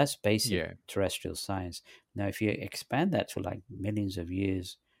 So that's basic Yeah, terrestrial science. Now, if you expand that to like millions of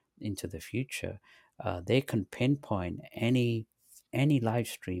years into the future, they can pinpoint any live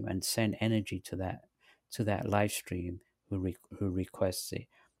stream and send energy to that live stream who requests it,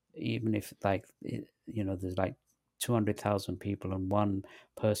 even if there's like 200,000 people and one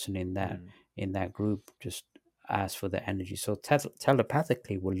person mm. in that group just asks for the energy. So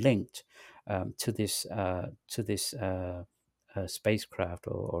telepathically, we're linked to this spacecraft,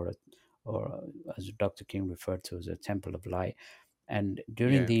 or as Dr. King referred to as a temple of light. And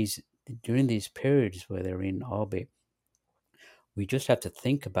during Yeah, during these periods where they're in orbit, we just have to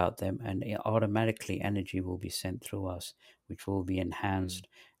think about them, and automatically energy will be sent through us, which will be Mm. enhanced,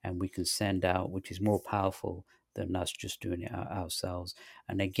 and we can send out, which is more powerful than us just doing it ourselves.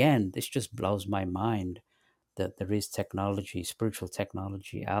 And again, this just blows my mind that there is technology, spiritual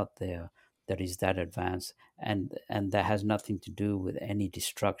technology out there that is that advanced, and that has nothing to do with any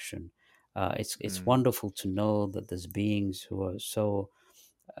destruction. It's Mm. wonderful to know that there's beings who are so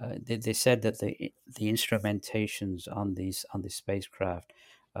they said that the instrumentations on this spacecraft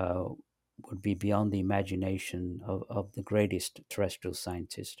uh, would be beyond the imagination of the greatest terrestrial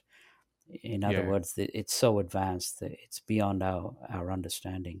scientist. In other Yeah. words, it's so advanced that it's beyond our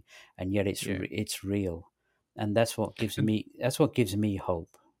understanding, and yet Yeah. it's real, and And that's what gives me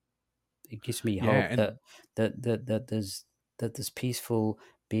hope. It gives me yeah, hope and that there's peaceful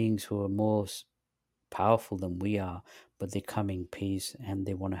beings who are more powerful than we are, but they come in peace and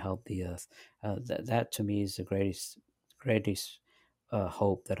they want to help the earth. That to me is the greatest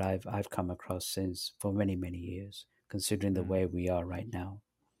hope that I've come across since for many years, considering the mm, way we are right now.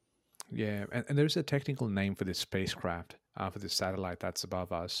 yeah, and there's a technical name for this spacecraft, for this satellite that's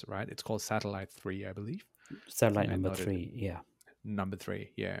above us, right? It's called Satellite 3, I believe. I Satellite think I number noted three, yeah. number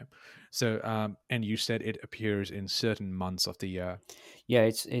 3. Yeah. So, and you said it appears in certain months of the year. Yeah,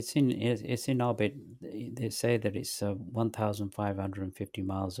 it's in orbit. They say that it's 1,550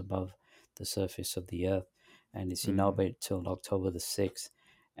 miles above the surface of the Earth, and it's in Mm. orbit till October the 6th.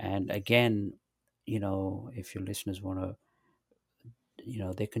 And again, if your listeners want to,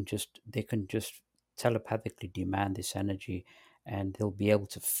 they can just telepathically demand this energy, and they'll be able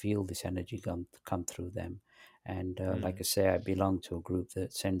to feel this energy come through them. And like Mm. I say, I belong to a group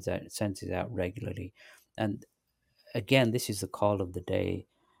that sends it out regularly, and again, this is the call of the day.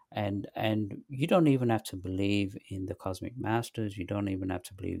 And you don't even have to believe in the cosmic masters, you don't even have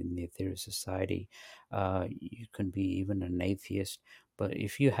to believe in the Ethereal Society. You can be even an atheist, but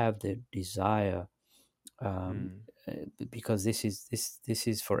if you have the desire, um, Mm. because this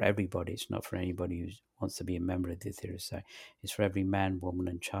is for everybody, it's not for anybody who wants to be a member of the Ethereal Society. It's for every man, woman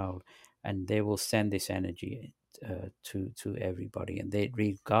and child, and they will send this energy to everybody, and they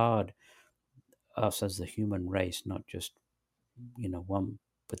regard us as the human race, not just one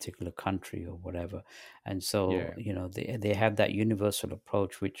particular country or whatever. And so Yeah. they have that universal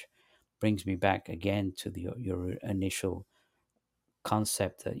approach, which brings me back again to your initial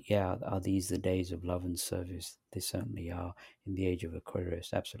concept that, yeah, are these the days of love and service? They certainly are in the age of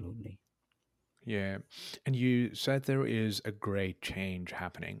Aquarius, absolutely. Yeah. And you said there is a great change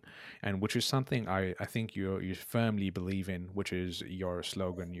happening, and which is something I think you firmly believe in, which is your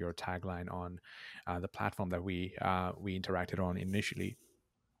slogan, your tagline on the platform that we interacted on initially.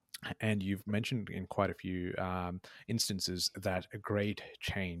 And you've mentioned in quite a few instances that a great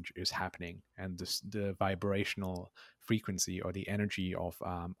change is happening, and the vibrational frequency or the energy of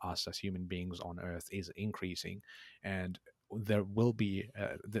us as human beings on Earth is increasing, and there will be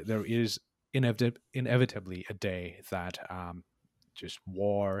there is inevitably a day that just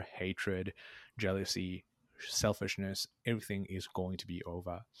war, hatred, jealousy, selfishness, everything is going to be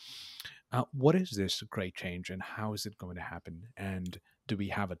over. What is this great change, and how is it going to happen? And do we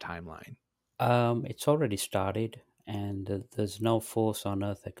have a timeline? It's already started, and there's no force on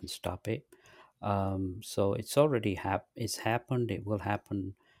earth that can stop it. So it's already it's happened. It will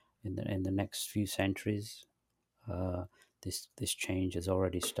happen in the next few centuries. Uh, this change has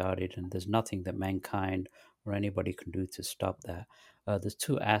already started, and there's nothing that mankind or anybody can do to stop that. There's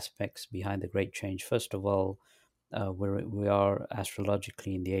two aspects behind the great change. First of all, we are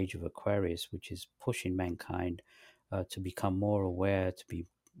astrologically in the age of Aquarius, which is pushing mankind to become more aware,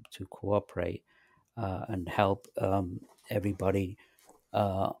 to cooperate and help everybody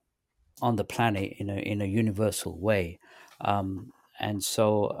uh, on the planet in a universal way. And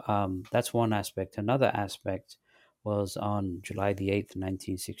so that's one aspect. Another aspect was on July the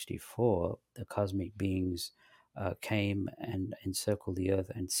 8th, 1964, the cosmic beings came and encircled the Earth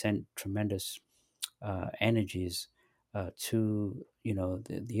and sent tremendous energies to,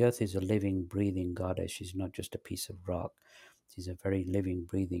 the Earth is a living, breathing goddess. She's not just a piece of rock. She's a very living,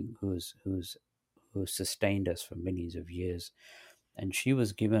 breathing, who sustained us for millions of years. And she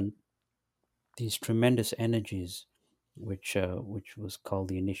was given these tremendous energies, which was called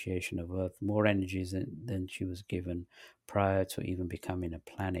the initiation of Earth, more energies than she was given prior to even becoming a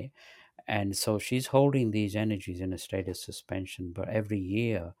planet. And so she's holding these energies in a state of suspension. But every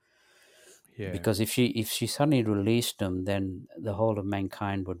year, Yeah, because if she suddenly released them, then the whole of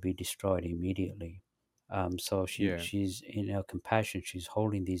mankind would be destroyed immediately. So yeah, she's in her compassion. She's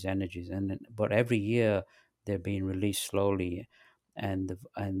holding these energies, but every year they're being released slowly,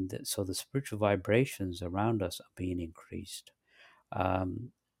 so the spiritual vibrations around us are being increased.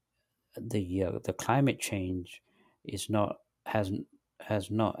 Um, the climate change is not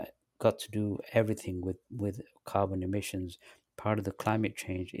has not got to do everything with carbon emissions. Part of the climate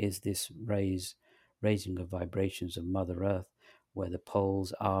change is this raising of vibrations of Mother Earth, where the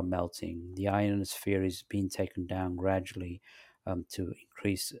poles are melting. The ionosphere is being taken down gradually to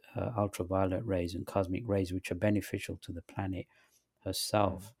increase ultraviolet rays and cosmic rays, which are beneficial to the planet Mm.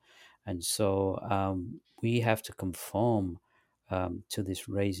 herself. And so we have to conform to this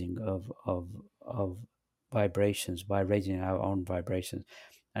raising of vibrations by raising our own vibrations.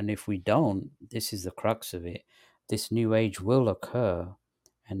 And if we don't, this is the crux of it. This new age will occur,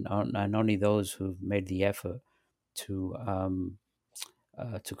 and only those who've made the effort to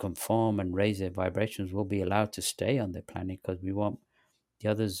conform and raise their vibrations will be allowed to stay on the planet, because the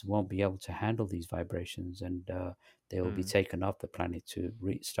others won't be able to handle these vibrations, and they will be Mm. taken off the planet to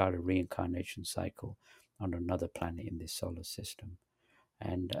start a reincarnation cycle on another planet in this solar system.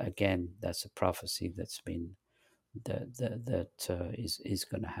 And again, that's a prophecy that's been that is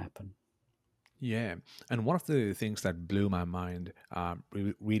going to happen. Yeah, and one of the things that blew my mind,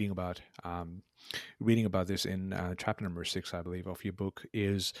 reading about this in chapter number 6, I believe, of your book,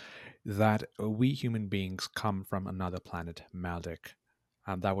 is that we human beings come from another planet, Maldek,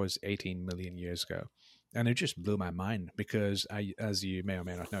 and that was 18 million years ago. And it just blew my mind because, as you may or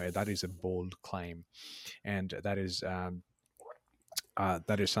may not know, that is a bold claim, and that is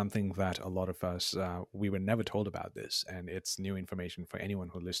something that a lot of us we were never told about this, and it's new information for anyone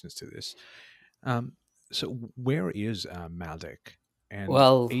who listens to this. So where is Maldek? And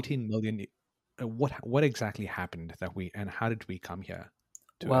Well, 18 million, what exactly happened that we, and how did we come here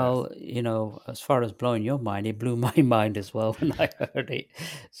to Earth? as far as blowing your mind, it blew my mind as well when I heard it.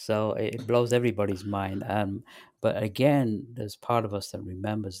 So it blows everybody's mind. But again, there's part of us that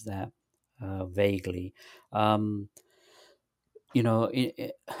remembers that vaguely. Um, you know,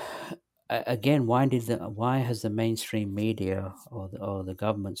 again, why has the mainstream media or the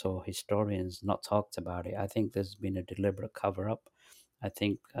governments or historians not talked about it? I think there's been a deliberate cover up. I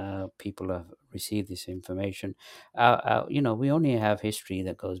think people have received this information. We only have history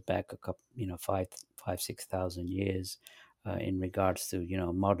that goes back a couple, 6,000 years in regards to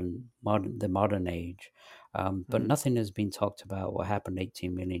the modern age, but Mm, nothing has been talked about what happened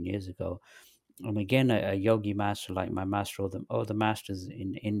 18 million years ago. And again, a yogi master like my master, or the masters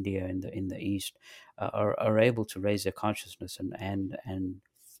in India in the East, are able to raise their consciousness and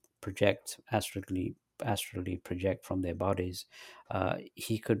project astrally project from their bodies.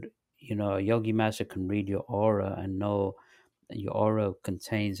 He could, a yogi master can read your aura and know your aura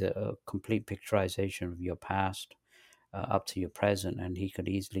contains a complete picturization of your past up to your present, and he can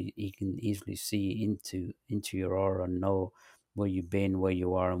easily see into your aura and know where you've been, where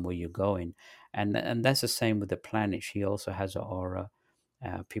you are, and where you're going. And that's the same with the planet. She also has an aura.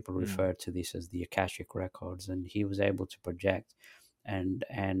 People mm, refer to this as the Akashic records, and he was able to project and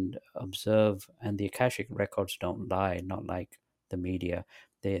observe. And the Akashic records don't lie, not like the media.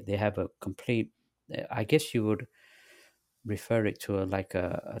 They have a complete. I guess you would refer it to like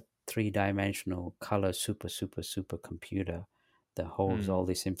a three-dimensional color super computer that holds all mm,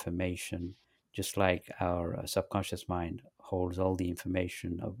 this information, just like our subconscious mind holds all the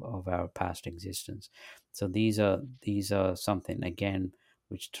information of our past existence. So these are something, again,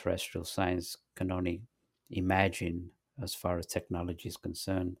 which terrestrial science can only imagine as far as technology is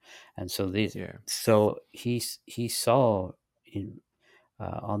concerned. And yeah. so he saw in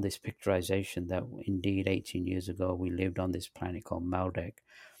on this picturization that indeed 18 years ago we lived on this planet called Maldek.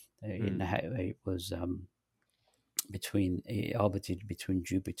 Mm, It was it orbited between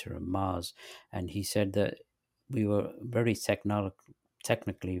Jupiter and Mars, and he said that we were very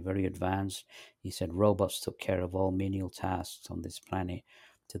technically very advanced. He said robots took care of all menial tasks on this planet,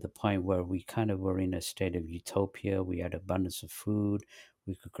 to the point where we kind of were in a state of utopia. We had abundance of food,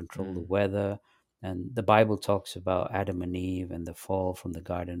 we could control the mm, weather, and the Bible talks about Adam and Eve and the fall from the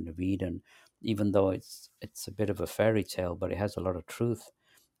Garden of Eden. Even though it's a bit of a fairy tale, but it has a lot of truth.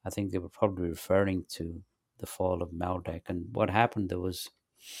 I think they were probably referring to the fall of Maldek. And what happened, there was,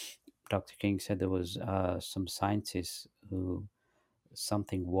 Dr. King said there was some scientists who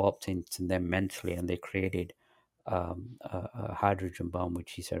something warped into them mentally, and they created a hydrogen bomb,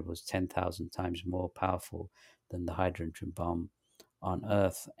 which he said was 10,000 times more powerful than the hydrogen bomb on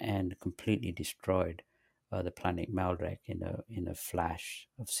Earth, and completely destroyed the planet Maldek in a flash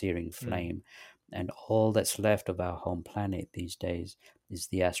of searing mm, flame. And all that's left of our home planet these days is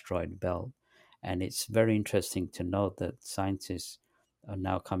the asteroid belt. And it's very interesting to note that scientists are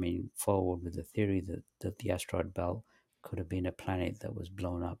now coming forward with the theory that the asteroid belt could have been a planet that was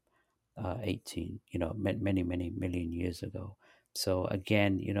blown up 18, many, many million years ago. So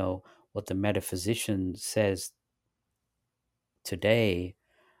again, what the metaphysician says today,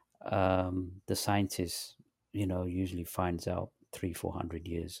 the scientist, usually finds out 300-400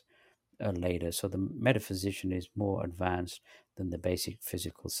 years later. So the metaphysician is more advanced than the basic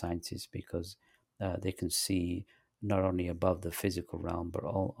physical scientist, because they can see not only above the physical realm, but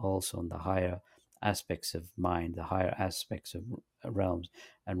also in the higher aspects of mind, the higher aspects of realms,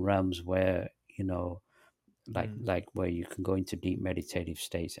 and realms where, Mm. like where you can go into deep meditative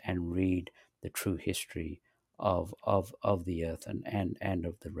states and read the true history of the earth and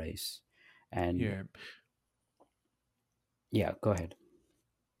of the race. And Yeah. yeah, go ahead.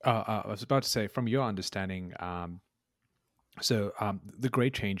 I was about to say, from your understanding, the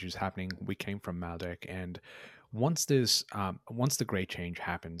great change is happening. We came from Maldek, and once the great change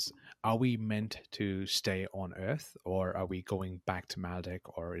happens, are we meant to stay on Earth, or are we going back to Maldek,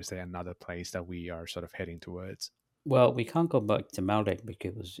 or is there another place that we are sort of heading towards? Well, we can't go back to Maldek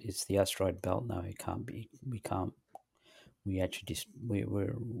because it's the asteroid belt now. It can't be. We can't. We actually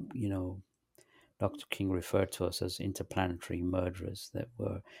we're Dr. King referred to us as interplanetary murderers that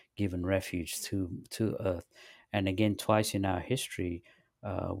were given refuge to Earth. And again, twice in our history,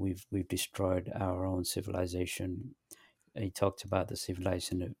 we've destroyed our own civilization. He talked about the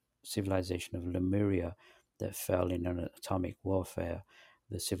civilization of Lemuria that fell in an atomic warfare,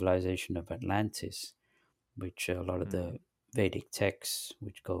 the civilization of Atlantis, which a lot of Mm, the Vedic texts,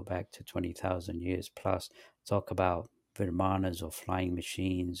 which go back to 20,000 years plus, talk about Vimanas or flying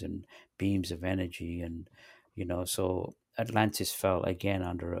machines and beams of energy. And, so Atlantis fell again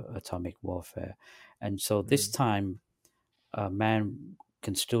under atomic warfare. And so this mm, time, man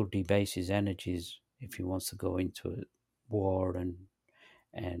can still debase his energies if he wants to go into war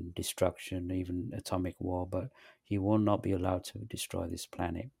and destruction, even atomic war, but he will not be allowed to destroy this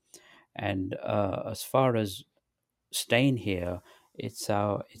planet. And as far as staying here, it's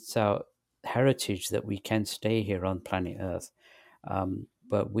our heritage that we can stay here on planet Earth.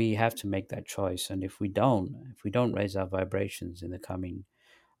 But we have to make that choice, and if we don't raise our vibrations in the coming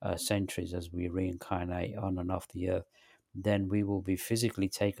centuries as we reincarnate on and off the Earth, then we will be physically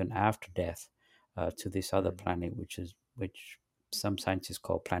taken after death to this other mm. planet, which some scientists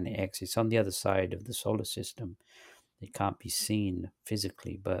call Planet X. It's on the other side of the solar system. It can't be seen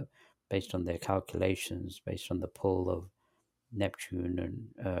physically, but based on their calculations, based on the pull of Neptune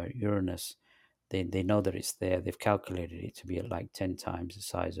and Uranus, they know that it's there. They've calculated it to be at like 10 times the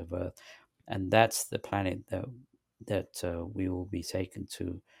size of Earth. And that's the planet that we will be taken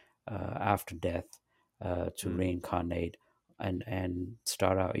to after death to Mm. reincarnate and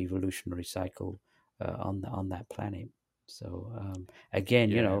start our evolutionary cycle on that planet. So again,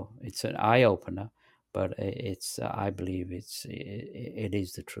 Yeah, it's an eye opener, but it's I believe it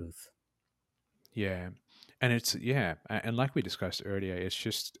is the truth. yeah, and and like we discussed earlier,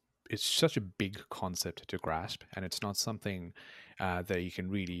 it's such a big concept to grasp, and it's not something that you can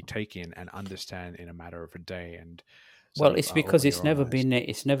really take in and understand in a matter of a day and sort Well, of it's because open it's your own never eyes. been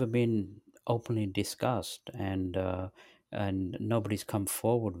it's never been openly discussed, and nobody's come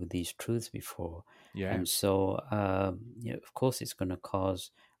forward with these truths before, Yeah, and so of course it's going to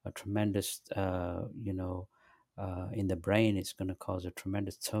cause a tremendous in the brain. It's going to cause a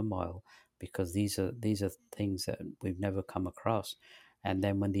tremendous turmoil because these are things that we've never come across, and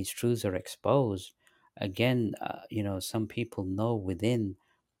then when these truths are exposed, again, some people know within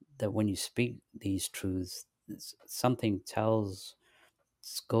that when you speak these truths, something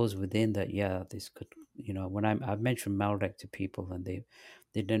goes within that. Yeah, this could, when I've mentioned Maldek to people, and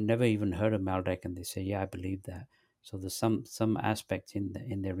they don't never even heard of Maldek, and they say, yeah, I believe that. So there's some aspect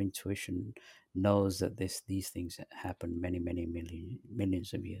in their intuition knows that these things happened many many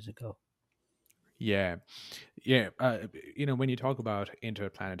millions of years ago. yeah, yeah. When you talk about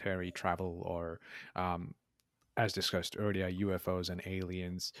interplanetary travel or um, as discussed earlier, UFOs and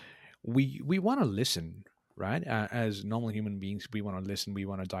aliens, we want to listen, right? As normal human beings, we want to listen. We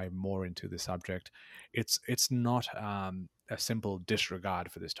want to dive more into the subject. It's not a simple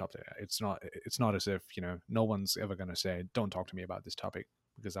disregard for this topic. It's not as if no one's ever going to say, "Don't talk to me about this topic,"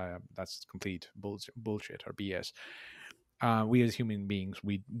 because that's complete bullshit or BS. We as human beings,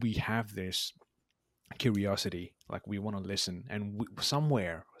 we have this curiosity, like we want to listen, and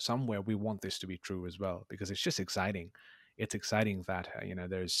somewhere we want this to be true as well, because it's just exciting. It's exciting that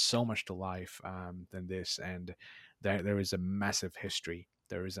there's so much to life than this, and there is a massive history,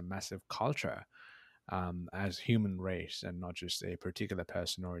 there is a massive culture as human race, and not just a particular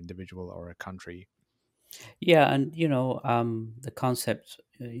person or individual or a country. Yeah, and the concept,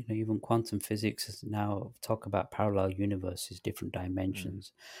 even quantum physics is now talk about parallel universes, different Mm,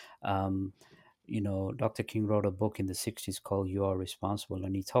 dimensions. Um, Dr. King wrote a book in the '60s called "You Are Responsible,"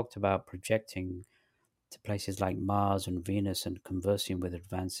 and he talked about projecting to places like Mars and Venus and conversing with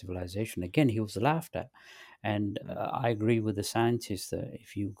advanced civilization. Again, he was laughed at, and mm, I agree with the scientists that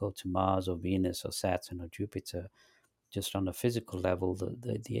if you go to Mars or Venus or Saturn or Jupiter, just on a physical level,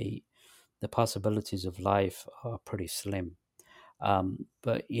 the possibilities of life are pretty slim.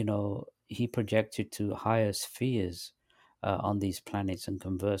 But he projected to higher spheres on these planets and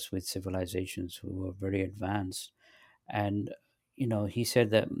converse with civilizations who were very advanced. And he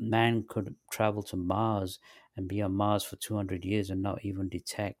said that man could travel to Mars and be on Mars for 200 years and not even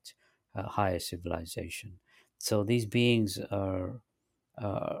detect higher civilization. So these beings are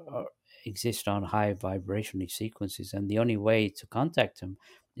exist on high vibrational sequences, and the only way to contact them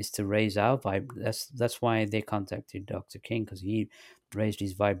is to raise our That's why they contacted Dr. King, because he raised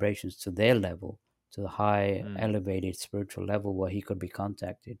his vibrations to their level, to the high mm, elevated spiritual level where he could be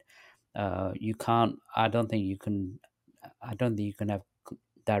contacted. You can't. I don't think you can. I don't think you can have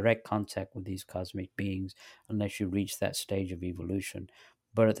direct contact with these cosmic beings unless you reach that stage of evolution.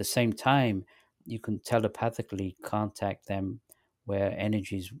 But at the same time, you can telepathically contact them, where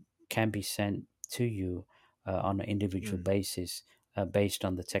energies can be sent to you on an individual mm. basis based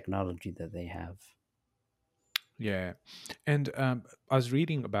on the technology that they have. Yeah, and I was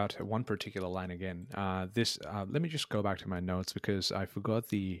reading about one particular line again. This let me just go back to my notes because I forgot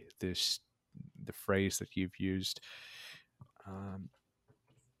the phrase that you've used. Um,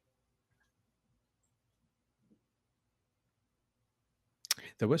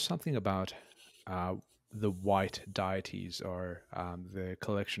 there was something about uh, the white deities or the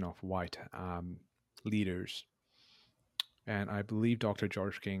collection of white leaders, and I believe Dr.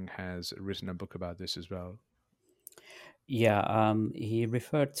 George King has written a book about this as well. Yeah, he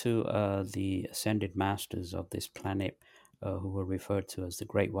referred to the ascended masters of this planet, who were referred to as the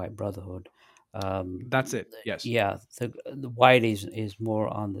Great White Brotherhood. Um, That's it. Yes. yeah, the white is more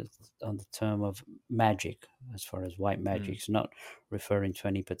on the term of magic, as far as white magic. Mm, It's not referring to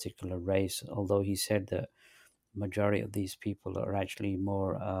any particular race, although he said that majority of these people are actually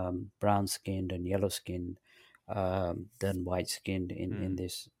more brown skinned and yellow skinned than white skinned in mm,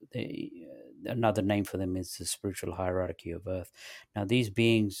 this. Another name for them is the spiritual hierarchy of Earth. Now, these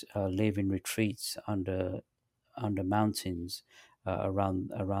beings live in retreats under mountains around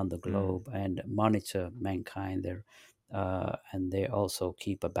the mm, globe and monitor mankind there. And they also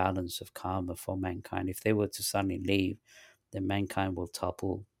keep a balance of karma for mankind. If they were to suddenly leave, then mankind will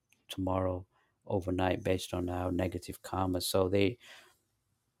topple tomorrow overnight based on our negative karma. So they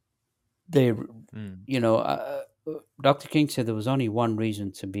mm, Dr. King said there was only one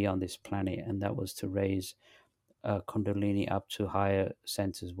reason to be on this planet, and that was to raise Kundalini up to higher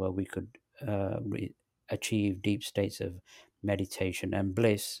centers where we could achieve deep states of meditation and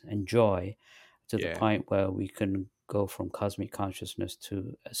bliss and joy to the yeah. point where we can go from cosmic consciousness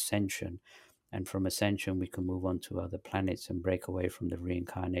to ascension. And from ascension, we can move on to other planets and break away from the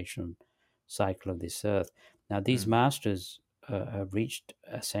reincarnation cycle of this earth. Now, these Mm, masters have reached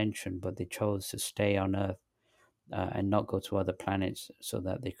ascension, but they chose to stay on earth and not go to other planets so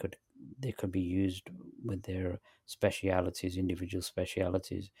that they could be used with their specialities, individual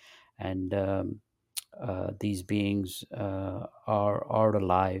specialities, and these beings are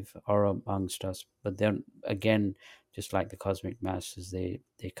alive, are amongst us, but then again, just like the cosmic masters, they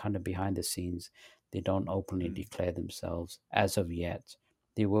kind of behind the scenes. They don't openly mm, declare themselves as of yet.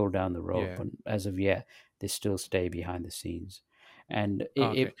 They will down the road, yeah. but as of yet, they still stay behind the scenes. And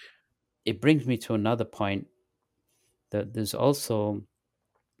Okay. it brings me to another point, that there's also,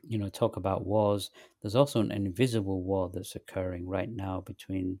 talk about wars. There's also an invisible war that's occurring right now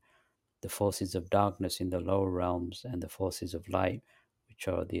between the forces of darkness in the lower realms and the forces of light, which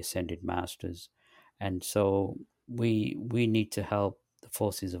are the ascended masters. And so we need to help the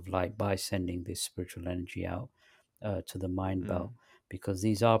forces of light by sending this spiritual energy out to the mind belt, Mm, because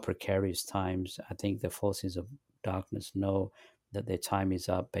these are precarious times. I think the forces of darkness know that their time is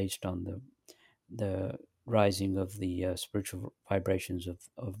up based on the rising of the spiritual vibrations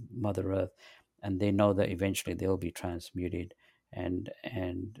of Mother Earth, and they know that eventually they'll be transmuted and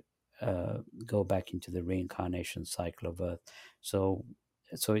go back into the reincarnation cycle of Earth. So,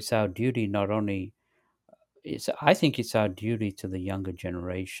 so it's our duty not only it's I think it's our duty to the younger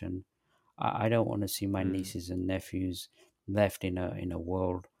generation. I don't want to see my mm, nieces and nephews left in a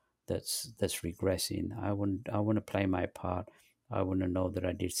world that's regressing. I want to play my part. I want to know that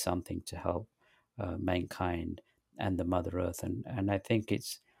I did something to help mankind and the Mother Earth, and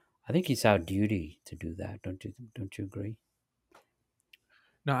I think it's our duty to do that. Don't you agree?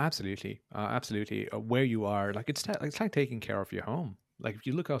 No, absolutely, absolutely. Where you are, like it's like taking care of your home. Like if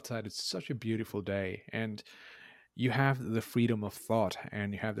you look outside, it's such a beautiful day, and you have the freedom of thought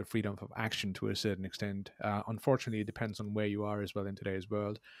and you have the freedom of action to a certain extent. Unfortunately, it depends on where you are as well in today's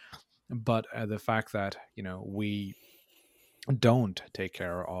world. But the fact that we don't take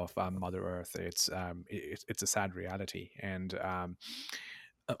care of Mother Earth, it's a sad reality. And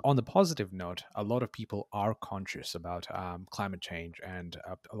on the positive note, a lot of people are conscious about climate change, and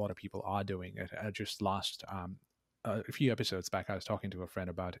a lot of people are doing it. Just last a few episodes back, I was talking to a friend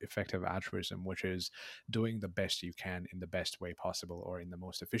about effective altruism, which is doing the best you can in the best way possible or in the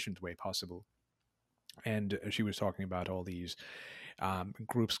most efficient way possible. And she was talking about all these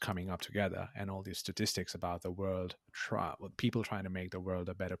groups coming up together and all these statistics about the world, people trying to make the world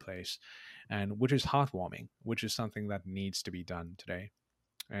a better place, and which is heartwarming, which is something that needs to be done today.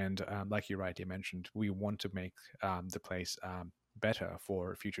 And like you rightly mentioned, we want to make the place better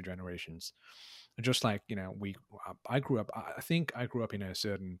for future generations. Just like I grew up. I think I grew up in a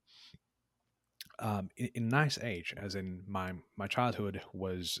certain in nice age, as in my childhood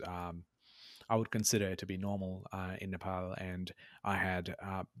was. I would consider it to be normal in Nepal, and I had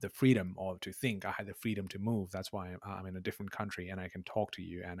the freedom, or to think I had the freedom to move. That's why I'm in a different country, and I can talk to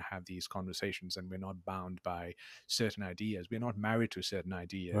you and have these conversations, and we're not bound by certain ideas. We're not married to certain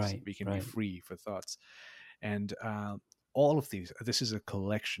ideas. Right, We can be right. free for thoughts, and all of these. This is a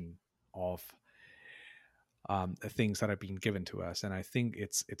collection of things that have been given to us, and I think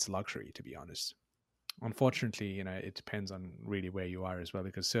it's luxury, to be honest. Unfortunately, it depends on really where you are as well,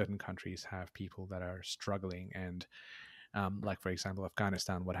 because certain countries have people that are struggling, and like for example,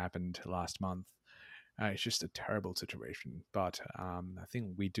 Afghanistan, what happened last month. It's just a terrible situation, but I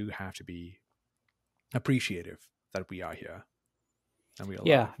think we do have to be appreciative that we are here and we're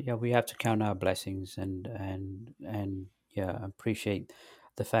Yeah, alive. yeah, we have to count our blessings and yeah, appreciate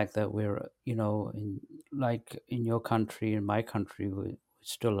the fact that we're, in like in your country, in my country, we're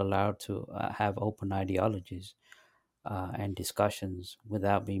still allowed to have open ideologies and discussions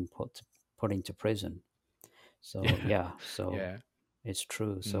without being put into prison. So Yeah, yeah, so yeah, it's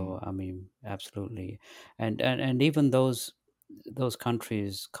true. mm, So I mean, absolutely, and even those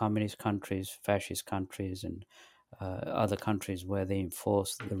countries, communist countries, fascist countries, and other countries where they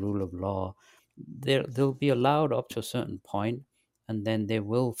enforce the rule of law, they'll be allowed up to a certain point, and then they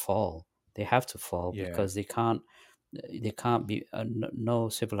will fall. They have to fall yeah. because they can't. They can't be. No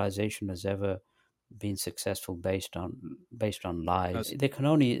civilization has ever been successful based on Uh, lies. They can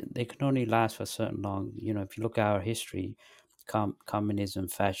only last for a certain long. If you look at our history, communism,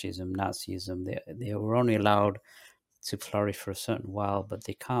 fascism, Nazism, they were only allowed to flourish for a certain while, but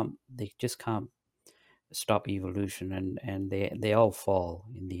they can't. They just can't stop evolution, and they all fall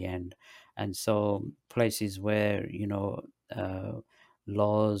in the end. And so places where uh,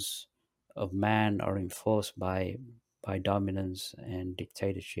 laws of man are enforced by dominance and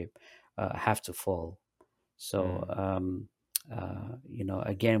dictatorship have to fall. So mm,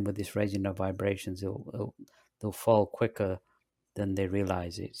 again, with this raising of vibrations, they'll fall quicker than they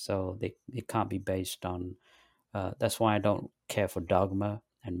realize it. So they can't be based on. That's why I don't care for dogma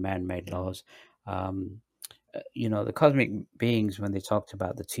and man-made mm, laws. Um, the cosmic beings, when they talked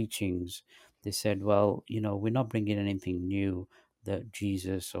about the teachings, they said, well, we're not bringing anything new that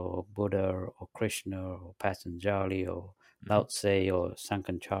Jesus or Buddha or Krishna or Patanjali or mhm. Lao Tse or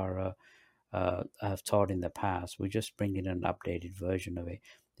Sankaranchara have taught in the past. We're just bringing an updated version of it.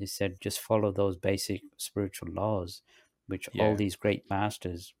 They said just follow those basic spiritual laws, which all Yeah. these great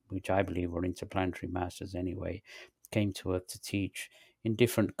masters, which I believe were interplanetary masters anyway, came to Earth to teach in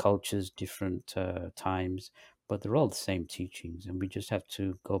different cultures, different times, but they're all the same teachings. And we just have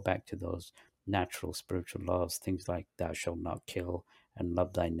to go back to those natural spiritual laws, things like thou shalt not kill and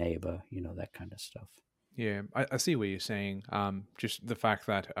love thy neighbor, that kind of stuff. Yeah, I see what you're saying. Just the fact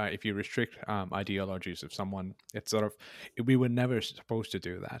that if you restrict ideologies of someone, it's sort of we were never supposed to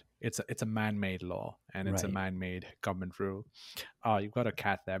do that. It's a man-made law and it's a Right. man-made government rule. Oh, you've got a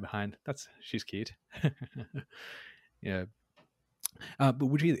cat there behind. She's cute. Yeah, but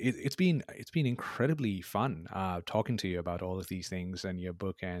Wujid, it's been incredibly fun talking to you about all of these things and your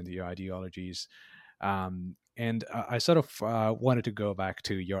book and your ideologies. And I sort of wanted to go back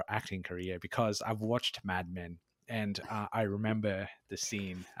to your acting career because I've watched Mad Men, and I remember the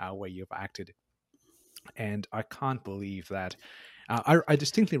scene where you've acted, and I can't believe that I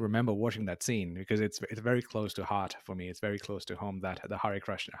distinctly remember watching that scene because it's very close to heart for me. It's very close to home, that the Hare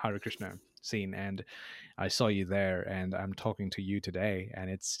Krishna scene, and I saw you there, and I'm talking to you today, and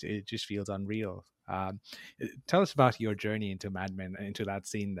it just feels unreal. Tell us about your journey into Mad Men, into that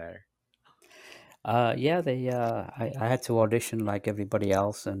scene there. Yeah, I had to audition like everybody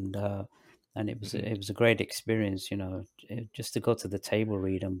else, and Hmm. it was a great experience. Just to go to the table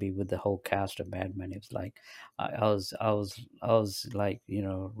read and be with the whole cast of Mad Men. It was like I was like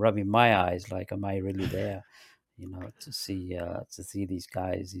rubbing my eyes, like, am I really there? To see these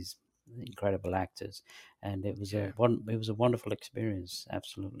guys, these incredible actors, and Yeah, it was a wonderful experience.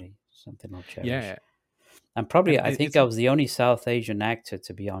 Absolutely, something I'll cherish. yeah, And probably, and I think it's I was the only South Asian actor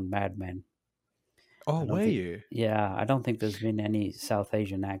to be on Mad Men. oh, I don't were think, you? yeah, I don't think there's been any South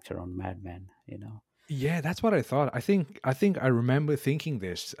Asian actor on Mad Men. Yeah, that's what I thought. I think I remember thinking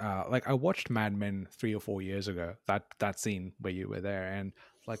this. Like I watched Mad Men 3 or 4 years ago. That scene where you were there, and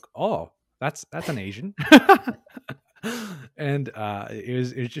like, oh, that's an Asian. And it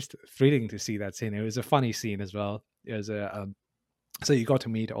was just thrilling to see that scene. It was a funny scene as well. It was a so you got to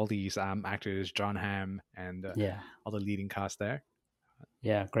meet all these actors, John Hamm, and Yeah, all the leading cast there.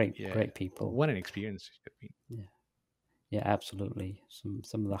 yeah, Yeah, great people. what an experience! Yeah, yeah, absolutely.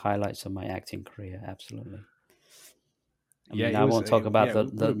 Some of the highlights of my acting career, absolutely. I Yeah, mean, it I was. won't talk Yeah, about it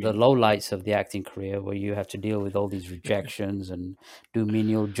would have the been. low lights of the acting career where you have to deal with all these rejections and do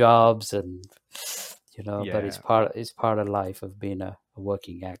menial jobs and but Yeah, it's part of life of being a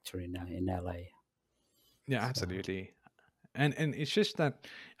working actor in LA. yeah, So absolutely. And it's just that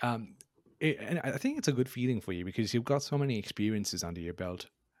and I think it's a good feeling for you because you've got so many experiences under your belt,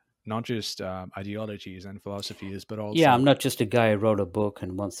 not just ideologies and philosophies, but yeah, also I'm not just a guy who wrote a book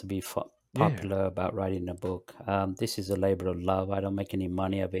and wants to be yeah. popular about writing a book. This is a labor of love. I don't make any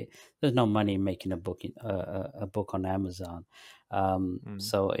money of it. There's no money in making a book on Amazon. Mm,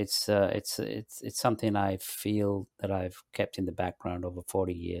 So it's something I feel that I've kept in the background over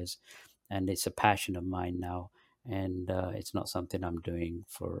 40 years, and it's a passion of mine now. And it's not something I'm doing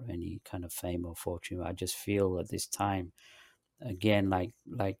for any kind of fame or fortune. I just feel at this time, again, like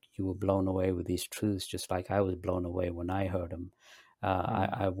you were blown away with these truths, just like I was blown away when I heard them. mm,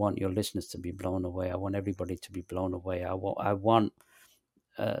 I want your listeners to be blown away. I want everybody to be blown away. I want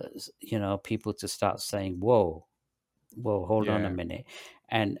people to start saying, whoa, hold on a yeah, minute,"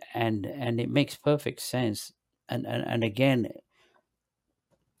 and it makes perfect sense. And again,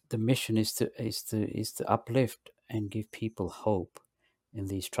 the mission is to uplift and give people hope in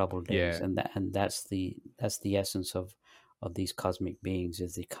these troubled days, yeah, and that's the essence of these cosmic beings.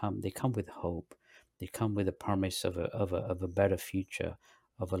 Is they come with hope, they come with a promise of a better future,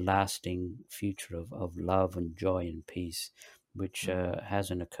 of a lasting future of love and joy and peace, which mm,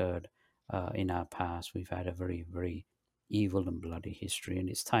 hasn't occurred in our past. We've had a very, very evil and bloody history, and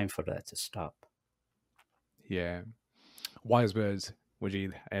it's time for that to stop. yeah. Wise words,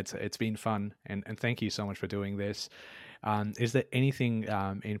 Wajid. It's been fun, and thank you so much for doing this. Is there anything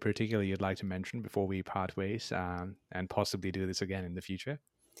in particular you'd like to mention before we part ways, and possibly do this again in the future?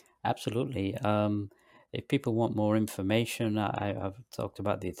 Absolutely. If people want more information, I've talked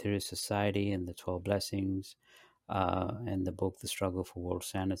about the Ethereal Society and the 12 Blessings, and the book, The Struggle for World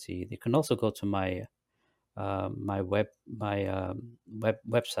Sanity. They can also go to my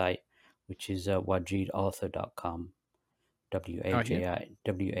website, which is wajidauthor.com, Oh, yeah.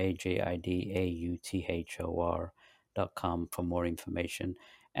 wajidauthor.com for more information.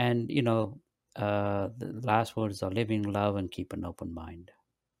 And the last words are living love and keep an open mind.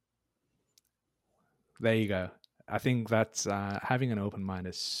 There you go. I think that's having an open mind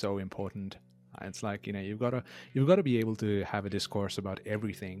is so important. It's like you've got to be able to have a discourse about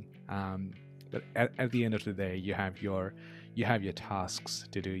everything. But at the end of the day, you have your tasks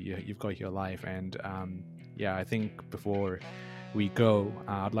to do. You've got your life, and yeah, I think before we go,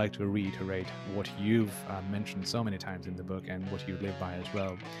 I'd like to reiterate what you've mentioned so many times in the book and what you live by as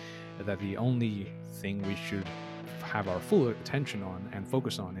well. That the only thing we should have our full attention on and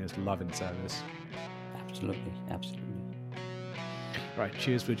focus on is love and service. Absolutely, absolutely. Right.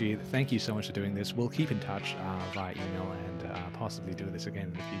 Cheers, Fujit. Thank you so much for doing this. We'll keep in touch via email and possibly do this again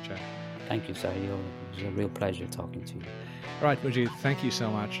in the future. Thank you, Sahil. It was a real pleasure talking to you. All right, Fujit. Thank you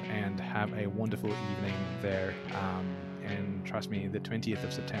so much and have a wonderful evening there. And trust me, the 20th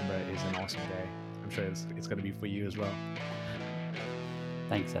of September is an awesome day. I'm sure it's going to be for you as well.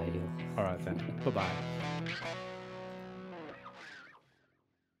 Thanks, Sahil. All right, then. Bye bye.